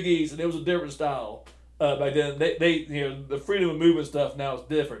rugged Big East, and it was a different style back then. They the freedom of movement stuff now is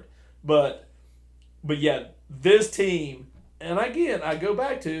different. But yeah, this team, and again, I go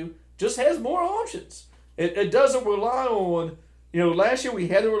back to, just has more options. It doesn't rely on, last year we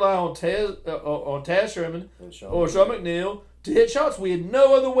had to rely on Taz Sherman or Sean McNeil to hit shots. We had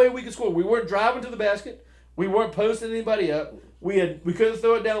no other way we could score. We weren't driving to the basket. We weren't posting anybody up. We couldn't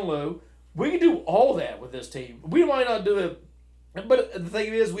throw it down low. We can do all that with this team. We might not do it, but the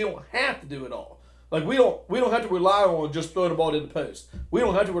thing is, we don't have to do it all. Like we don't have to rely on just throwing the ball in the post. We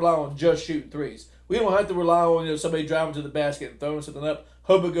don't have to rely on just shooting threes. We don't have to rely on somebody driving to the basket and throwing something up,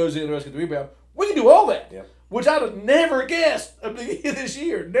 hope it goes in, the rest of the rebound. We can do all that, which I'd have never guessed at the beginning of this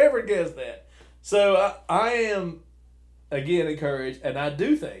year. Never guessed that. So I am again encouraged, and I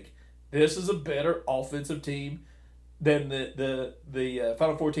do think this is a better offensive team than the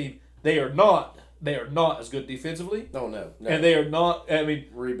Final Four team. They are not as good defensively. No. And they are not. I mean,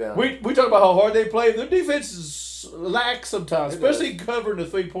 rebound. We talk about how hard they play. Their defense is lax sometimes, especially covering the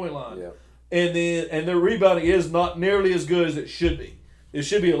 3-point line. Yeah. And their rebounding is not nearly as good as it should be. It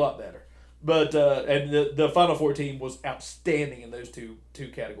should be a lot better. But and the Final Four team was outstanding in those two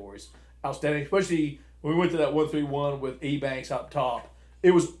categories. Outstanding, especially when we went to that 1-3-1 with Ebanks up top.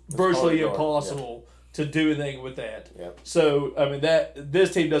 It was virtually impossible to do anything with that. Yep. So I mean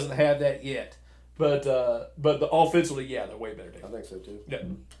this team doesn't have that yet, but the offensively, they're way better. I think so too. Yeah,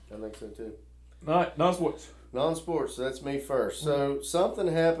 I think so too. All right, non-sports. Non-sports. So that's me first. So something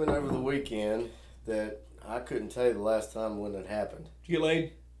happened over the weekend that I couldn't tell you the last time when it happened. Did you get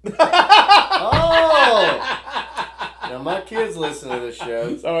laid? Oh. Now my kids listen to this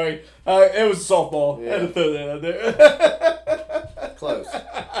show. Sorry, it was a softball. Yeah. I had to throw that out there. Close.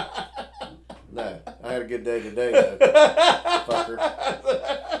 No, I had a good day today, though, fucker.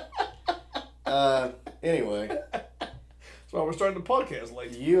 Anyway. That's why we're starting the podcast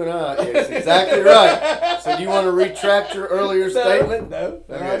late. You and I, yes, exactly right. So do you want to retract your earlier statement? No.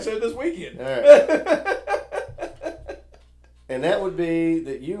 Okay. I said this weekend. All right. And that would be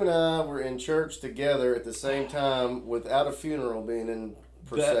that you and I were in church together at the same time without a funeral being in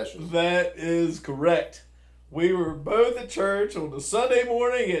procession. That is correct. We were both at church on the Sunday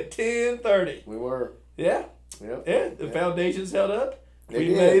morning at 10:30. We were. Yeah. Yep. Yeah. The foundation's held up. We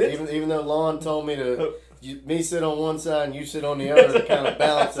did. Made it. Even though Lon told me to me sit on one side and you sit on the other to kind of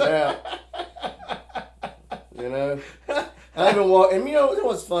balance it out. I even walk. And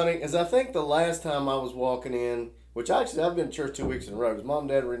what's funny is I think the last time I was walking in, which actually I've been to church 2 weeks in a row because Mom and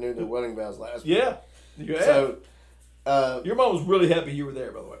Dad renewed their wedding vows last week. Yeah. You have. So. Your mom was really happy you were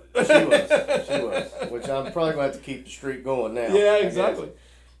there, by the way. She was. Which I'm probably going to have to keep the streak going now. Yeah, exactly.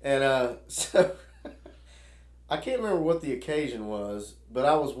 And so I can't remember what the occasion was, but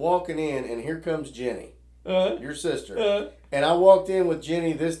I was walking in, and here comes Jenny, your sister. And I walked in with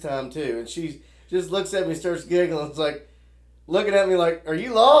Jenny this time, too, and she just looks at me, starts giggling. It's like, looking at me like, are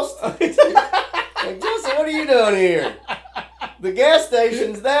you lost? Like, Justin, what are you doing here? The gas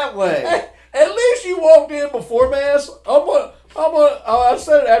station's that way. At least you walked in before Mass. I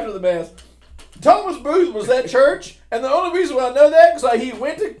said it after the Mass. Thomas Booth was at church, and the only reason why I know that because he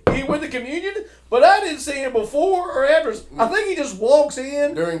went to communion, but I didn't see him before or after. I think he just walks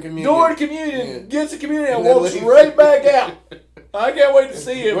in during communion, yeah. Gets the communion, and walks right back out. I can't wait to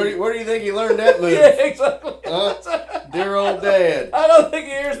see him. Where do you think he learned that move? Yeah, exactly. Dear old Dad. I don't think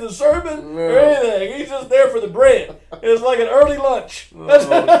he hears the sermon or anything. He's just there for the bread. It's like an early lunch.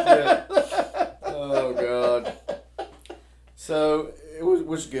 Oh God. So it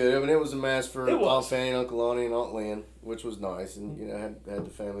was good. I mean, it was a mass for Aunt Fanny, Uncle Lonnie, and Aunt Lynn, which was nice, and had the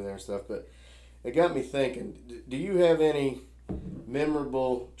family there and stuff. But it got me thinking. Do you have any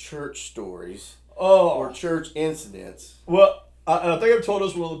memorable church stories or church incidents? Well, and I think I've told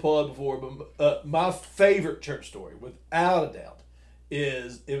this one on the pod before, but my favorite church story, without a doubt,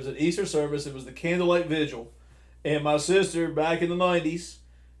 is it was an Easter service. It was the candlelight vigil, and my sister back in the 90s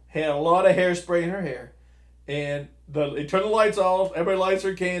had a lot of hairspray in her hair, and they turn the lights off. Everybody lights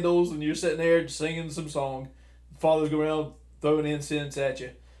their candles, and you're sitting there singing some song. Fathers go around throwing incense at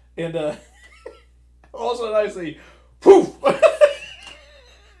you, and all of a sudden I see, poof,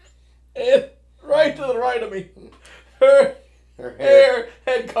 and right to the right of me, her hair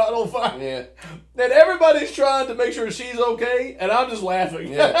had caught on fire. Yeah. And everybody's trying to make sure she's okay, and I'm just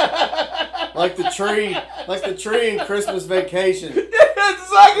laughing. Yeah. Like the tree in Christmas Vacation. That's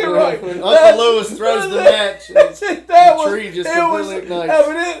exactly right. When Uncle Lewis throws the match, the tree just completely ignites.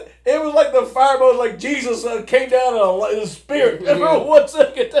 I mean, it was like the fireboat, like Jesus came down in a spirit for 1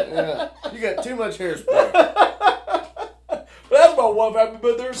 second. Yeah. You got too much hairspray. That's my one favorite.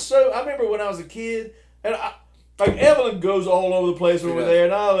 But I remember when I was a kid, and like Evelyn goes all over the place over there,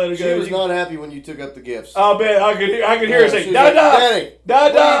 and I let her go. She was not happy when you took up the gifts. I bet I could hear her say, "Da da, Daddy, da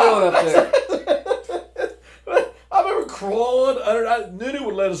da." What are you doing up there? I remember crawling under. Nunu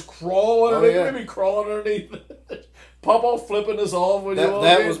would let us crawl underneath. We'd be crawling underneath. Papa flipping us off when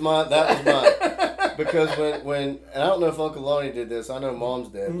that was mine. Because when and I don't know if Uncle Lonnie did this. I know Mom's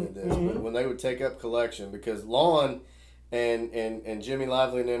dad did this. But when they would take up collection, because Lon and Jimmy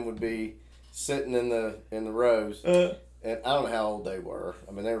Lively and them would be sitting in the rows, and I don't know how old they were.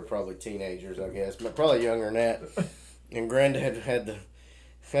 I mean, they were probably teenagers, I guess, but probably younger than that. And Granddad had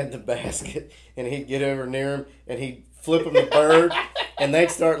the basket, and he'd get over near him, and he'd flip him the bird, and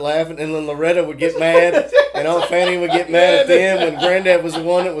they'd start laughing, and then Loretta would get mad, and Aunt Fanny would get mad at them when Granddad was the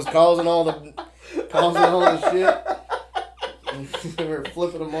one that was causing all the shit. And they were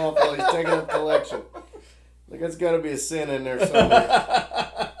flipping them off while he's taking up collection. Like, that's got to be a sin in there somewhere.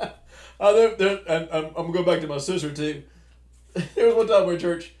 I'm going to go back to my sister, too. There was one time we were in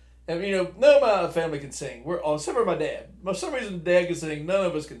church, and, none of my family can sing. Except for my dad. For some reason, Dad can sing. None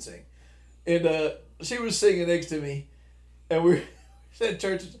of us can sing. And she was singing next to me, and we said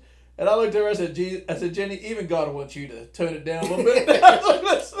church, and I looked at her, I said, Jenny, even God wants you to tone it down a little bit.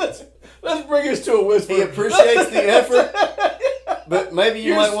 Let's bring us to a whisper. He appreciates the effort, but maybe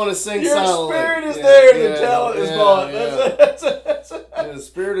you might want to sing silently. Your spirit is there, the talent is not. The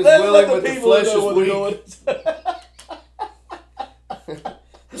spirit is willing, but the flesh is weak.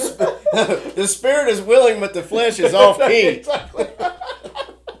 The spirit is willing, but the flesh is off key. Exactly.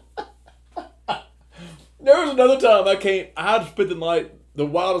 There was another time I spent the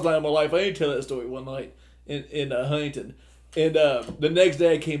wildest night of my life. I didn't tell that story one night in Huntington. And the next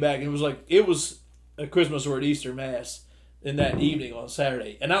day I came back, and it was a Christmas or an Easter Mass in that evening on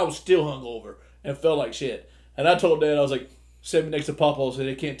Saturday. And I was still hungover and felt like shit. And I told Dad, I was like, sit me next to Papa so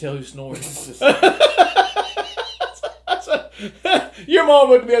they can't tell who's snoring. Your mom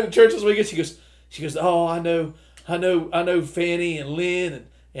went to me at the church this weekend. She goes, oh, I know Fanny and Lynn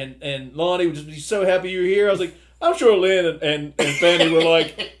and Lonnie would just be so happy you were here. I was like, I'm sure Lynn and Fanny were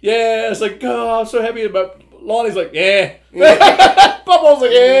like, yeah. It's like, oh, I'm so happy about. Lonnie's like, yeah. Papa's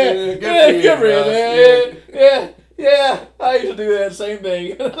like, yeah. Good for you, yeah. I used to do that same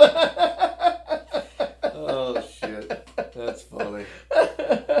thing. Oh shit, that's funny.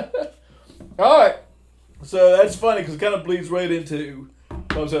 All right, so that's funny because it kind of bleeds right into.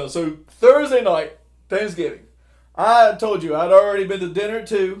 So Thursday night, Thanksgiving. I told you I'd already been to dinner at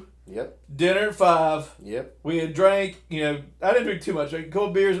 2. Yep. Dinner at 5. Yep. We had drank, I didn't drink too much. I drank a couple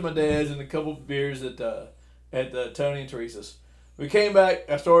beers at my dad's and a couple beers at Tony and Teresa's. We came back.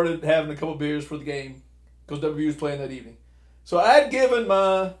 I started having a couple beers for the game because WVU was playing that evening. So I had given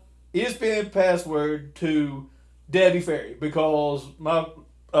my ESPN password to Debbie Ferry because my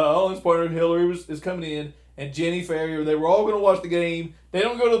Ollins partner Hillary is coming in, and Jenny Ferrier. They were all going to watch the game. They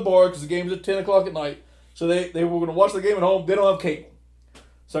don't go to the bar because the game's at 10 o'clock at night. So they were going to watch the game at home. They don't have cable.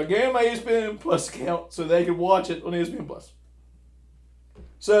 So I gave them my ESPN Plus account so they could watch it on ESPN Plus.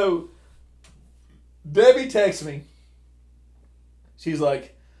 So Debbie texts me. She's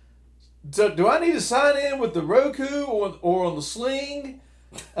like, so do I need to sign in with the Roku or on the Sling?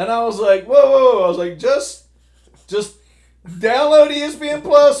 And I was like, whoa. I was like, just download ESPN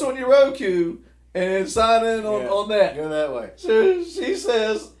Plus on your Roku and sign in on that. Go that way. So she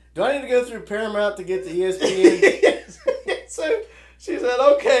says, do I need to go through Paramount to get the ESPN? So she said,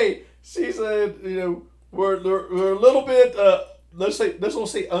 okay. She said, we're a little bit, let's not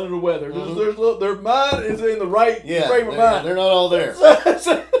say under the weather. Mm-hmm. Their mind is in the right frame of mind. They're not all there.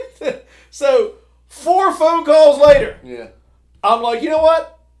 So 4 phone calls later, I'm like, you know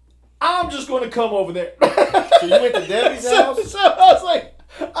what? I'm just going to come over there. So you went to Debbie's house? So I was like,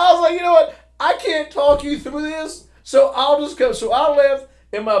 you know what? I can't talk you through this. So I'll just go. So I left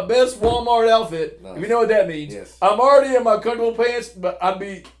in my best Walmart outfit. Nice. If you know what that means. Yes. I'm already in my comfortable pants, but I'd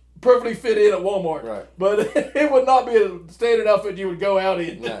be perfectly fit in at Walmart. Right. But it would not be a standard outfit you would go out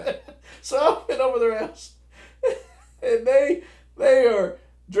in. No. So I went over their house, and they are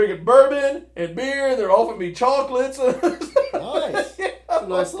drinking bourbon and beer, and they're offering me chocolates. Nice. A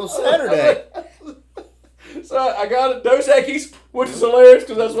nice little Saturday. So I got a Dos Equis, which is hilarious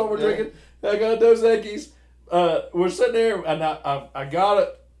because that's what we're Yeah. drinking. I got a Dos Equis. We're sitting there, and I got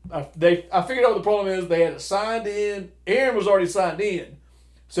it. I figured out what the problem is. They had it signed in. Aaron was already signed in,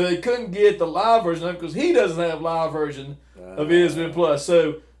 so they couldn't get the live version of it because he doesn't have live version of ESPN Plus.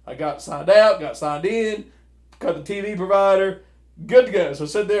 So I got signed out, got signed in, got the TV provider, good to go. So I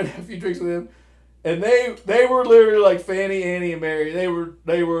sat there and had a few drinks with them, and they were literally like Fanny, Annie, and Mary. They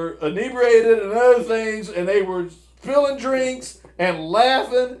were inebriated and other things, and they were spilling drinks and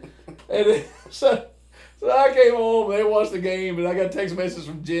laughing, and so I came home. They watched the game, and I got a text message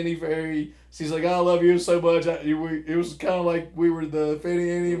from Jenny Ferry. She's like, "I love you so much." It was kind of like we were the Fanny,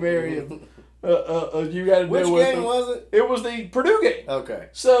 Annie, and Mary, and you got to Which deal with game was it? It was the Purdue game. Okay.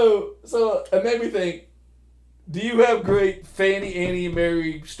 So it made me think. Do you have great Fanny, Annie, and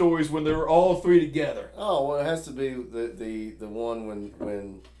Mary stories when they were all three together? Oh, well, it has to be the one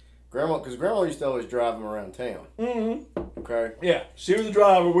when Grandma, because Grandma used to always drive them around town. Mm-hmm. Okay. Yeah, she was the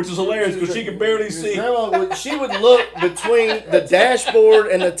driver, which is hilarious because she could barely see. Grandma she would look between the dashboard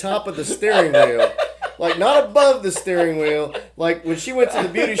and the top of the steering wheel. Like, not above the steering wheel. Like, when she went to the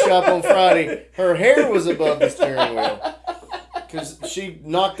beauty shop on Friday, her hair was above the steering wheel. Because she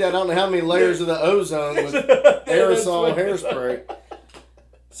knocked out I don't know how many layers of the ozone with aerosol hairspray.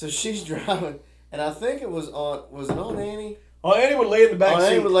 So she's driving. And I think it was it on Annie? Annie would lay in the back seat.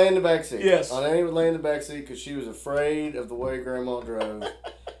 Annie would lay in the back seat. Yes. Annie would lay in the back seat because she was afraid of the way Grandma drove.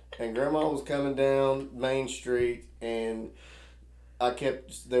 And Grandma was coming down Main Street, and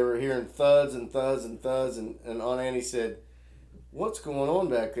they were hearing thuds and thuds and thuds, and Aunt Annie said, "What's going on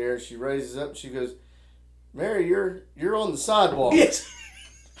back there?" She raises up and she goes, "Mary, you're on the sidewalk." Yes.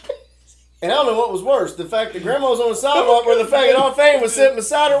 And I don't know what was worse, the fact that Grandma was on the sidewalk or the fact that Aunt Fanny was sitting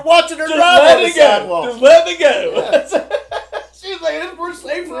beside her watching her Just drive let on the it go. sidewalk. Just let it go. Yeah. She's like, "We're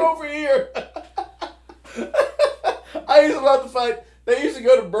safer over here." I used to love the fact they used to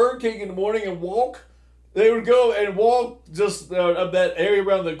go to Burger King in the morning and walk. They would go and walk just up that area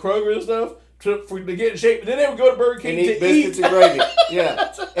around the Kroger and stuff to get in shape. And then they would go to Burger King And to eat biscuits and gravy.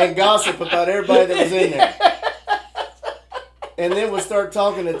 Yeah. And gossip about everybody that was in there. And then would start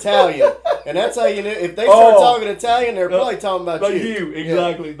talking Italian. And that's how you knew. If they start talking Italian, they're probably talking about like you. you.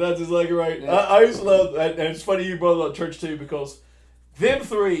 Exactly. Yeah. That's exactly right. Yeah. I used to love that. And it's funny you brought up church too, because them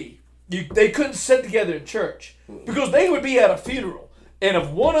three, they couldn't sit together in church. Because they would be at a funeral. And if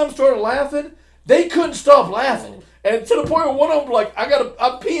one of them started laughing, they couldn't stop laughing. And to the point where one of them was like,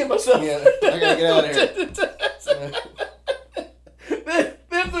 I'm peeing myself. Yeah, I gotta get out of here.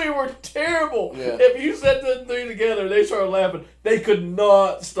 Them three were terrible. Yeah. If you set them three together, they started laughing. They could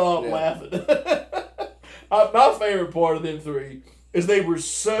not stop laughing. My favorite part of them three is they were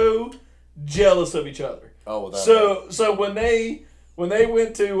so jealous of each other. Oh, without so when they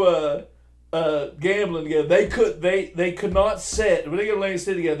went to gambling together, they could not sit when they go to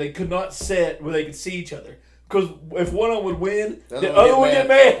sit together. They could not sit where they could see each other, because if one of them would win, the other one would get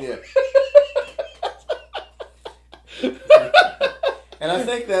mad. Yeah. And I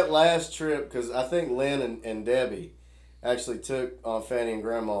think that last trip, because I think Lynn and Debbie actually took Aunt Fanny and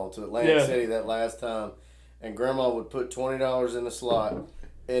Grandma to Atlantic City that last time, and Grandma would put $20 in the slot,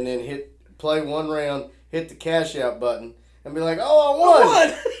 and then play one round, hit the cash out button, and be like, "Oh, I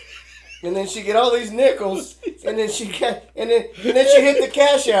won!" And then she get all these nickels, and then she and then she hit the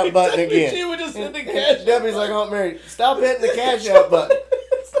cash out button again. She would just hit the cash out. Debbie's like, "Aunt Mary, stop hitting the cash out button."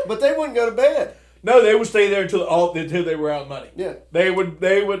 But they wouldn't go to bed. No, they would stay there until they were out of money. Yeah.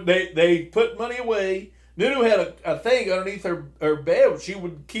 They put money away. Nunu had a thing underneath her bed. She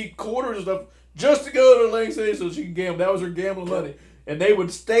would keep quarters and stuff just to go to Atlantic City so she could gamble. That was her gambling money. And they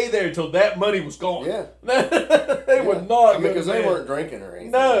would stay there until that money was gone. Yeah. They would not go because to bed. they weren't drinking or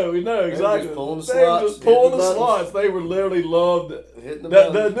anything. No, exactly. They were just pulling the slots. They were just pulling the buttons. slots. They were literally loved it. Hitting the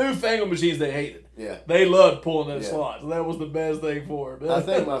The buttons. newfangled machines they hated. Yeah. They loved pulling those slots. That was the best thing for them. I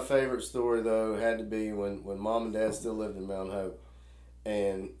think my favorite story, though, had to be when Mom and Dad still lived in Mount Hope.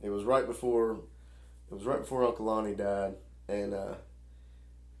 And it was right before Uncle Lonnie died. And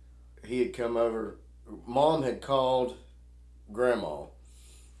he had come over. Mom had called Grandma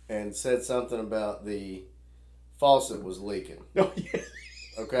and said something about the faucet was leaking. Oh, yeah.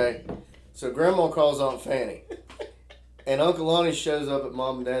 Okay? So Grandma calls Aunt Fanny. And Uncle Lonnie shows up at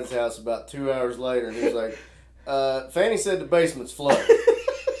Mom and Dad's house about 2 hours later, and he's like, Fanny said the basement's flooded.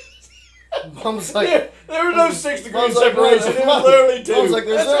 Mom's like, there was no 6 degree like, separation. It was literally 2. Mom's like,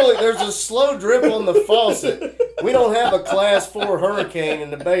 there's a slow drip on the faucet. We don't have a class 4 hurricane in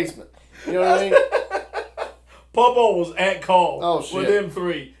the basement. You know what I mean? Papa was at call with shit. them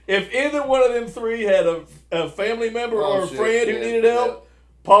 3. If either one of them 3 had a family member or a friend who needed help,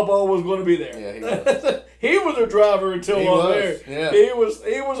 Papa was going to be there. Yeah, he was. He was a driver until on there. Yeah. He was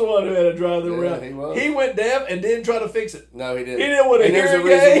the one who had to drive them around. He was. He went deaf and didn't try to fix it. No, he didn't. He didn't want to hear it. And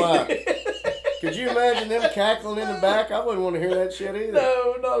there's a reason why. Could you imagine them cackling in the back? I wouldn't want to hear that shit either.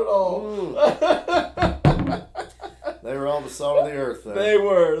 No, not at all. They were all the salt of the earth, though. They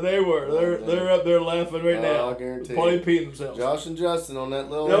were. They're up there laughing right now. I guarantee Probably you. peeing themselves. Josh and Justin on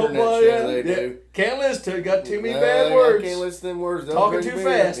that little internet show they do. Can't listen to it. Got too many bad words. I can't listen to them words. Don't Talking drink too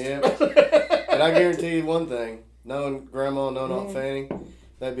beer. fast. Yeah. But I guarantee you one thing. Knowing Grandma, knowing Aunt Fanny,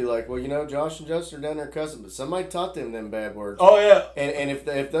 they'd be like, well, you know, Josh and Justin are down there cussing, but somebody taught them bad words. Oh, yeah. And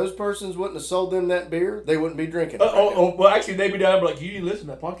if those persons wouldn't have sold them that beer, they wouldn't be drinking. Well, actually, they'd be down and be like, you need to listen to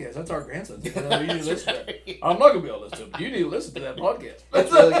that podcast. That's our grandson. You need to listen to that. I'm not going to be able to listen to it. You need to listen to that podcast. That's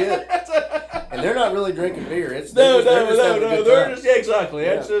really good. And they're not really drinking beer. They're just Yeah, exactly.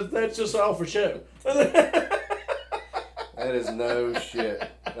 Yeah. That's just all for show. That is no shit.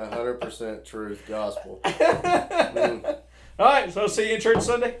 100% truth, gospel. All right, so see you in church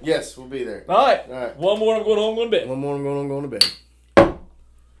Sunday? Yes, we'll be there. All right. All right. One more, I'm going home, going to bed. One more, I'm going to bed.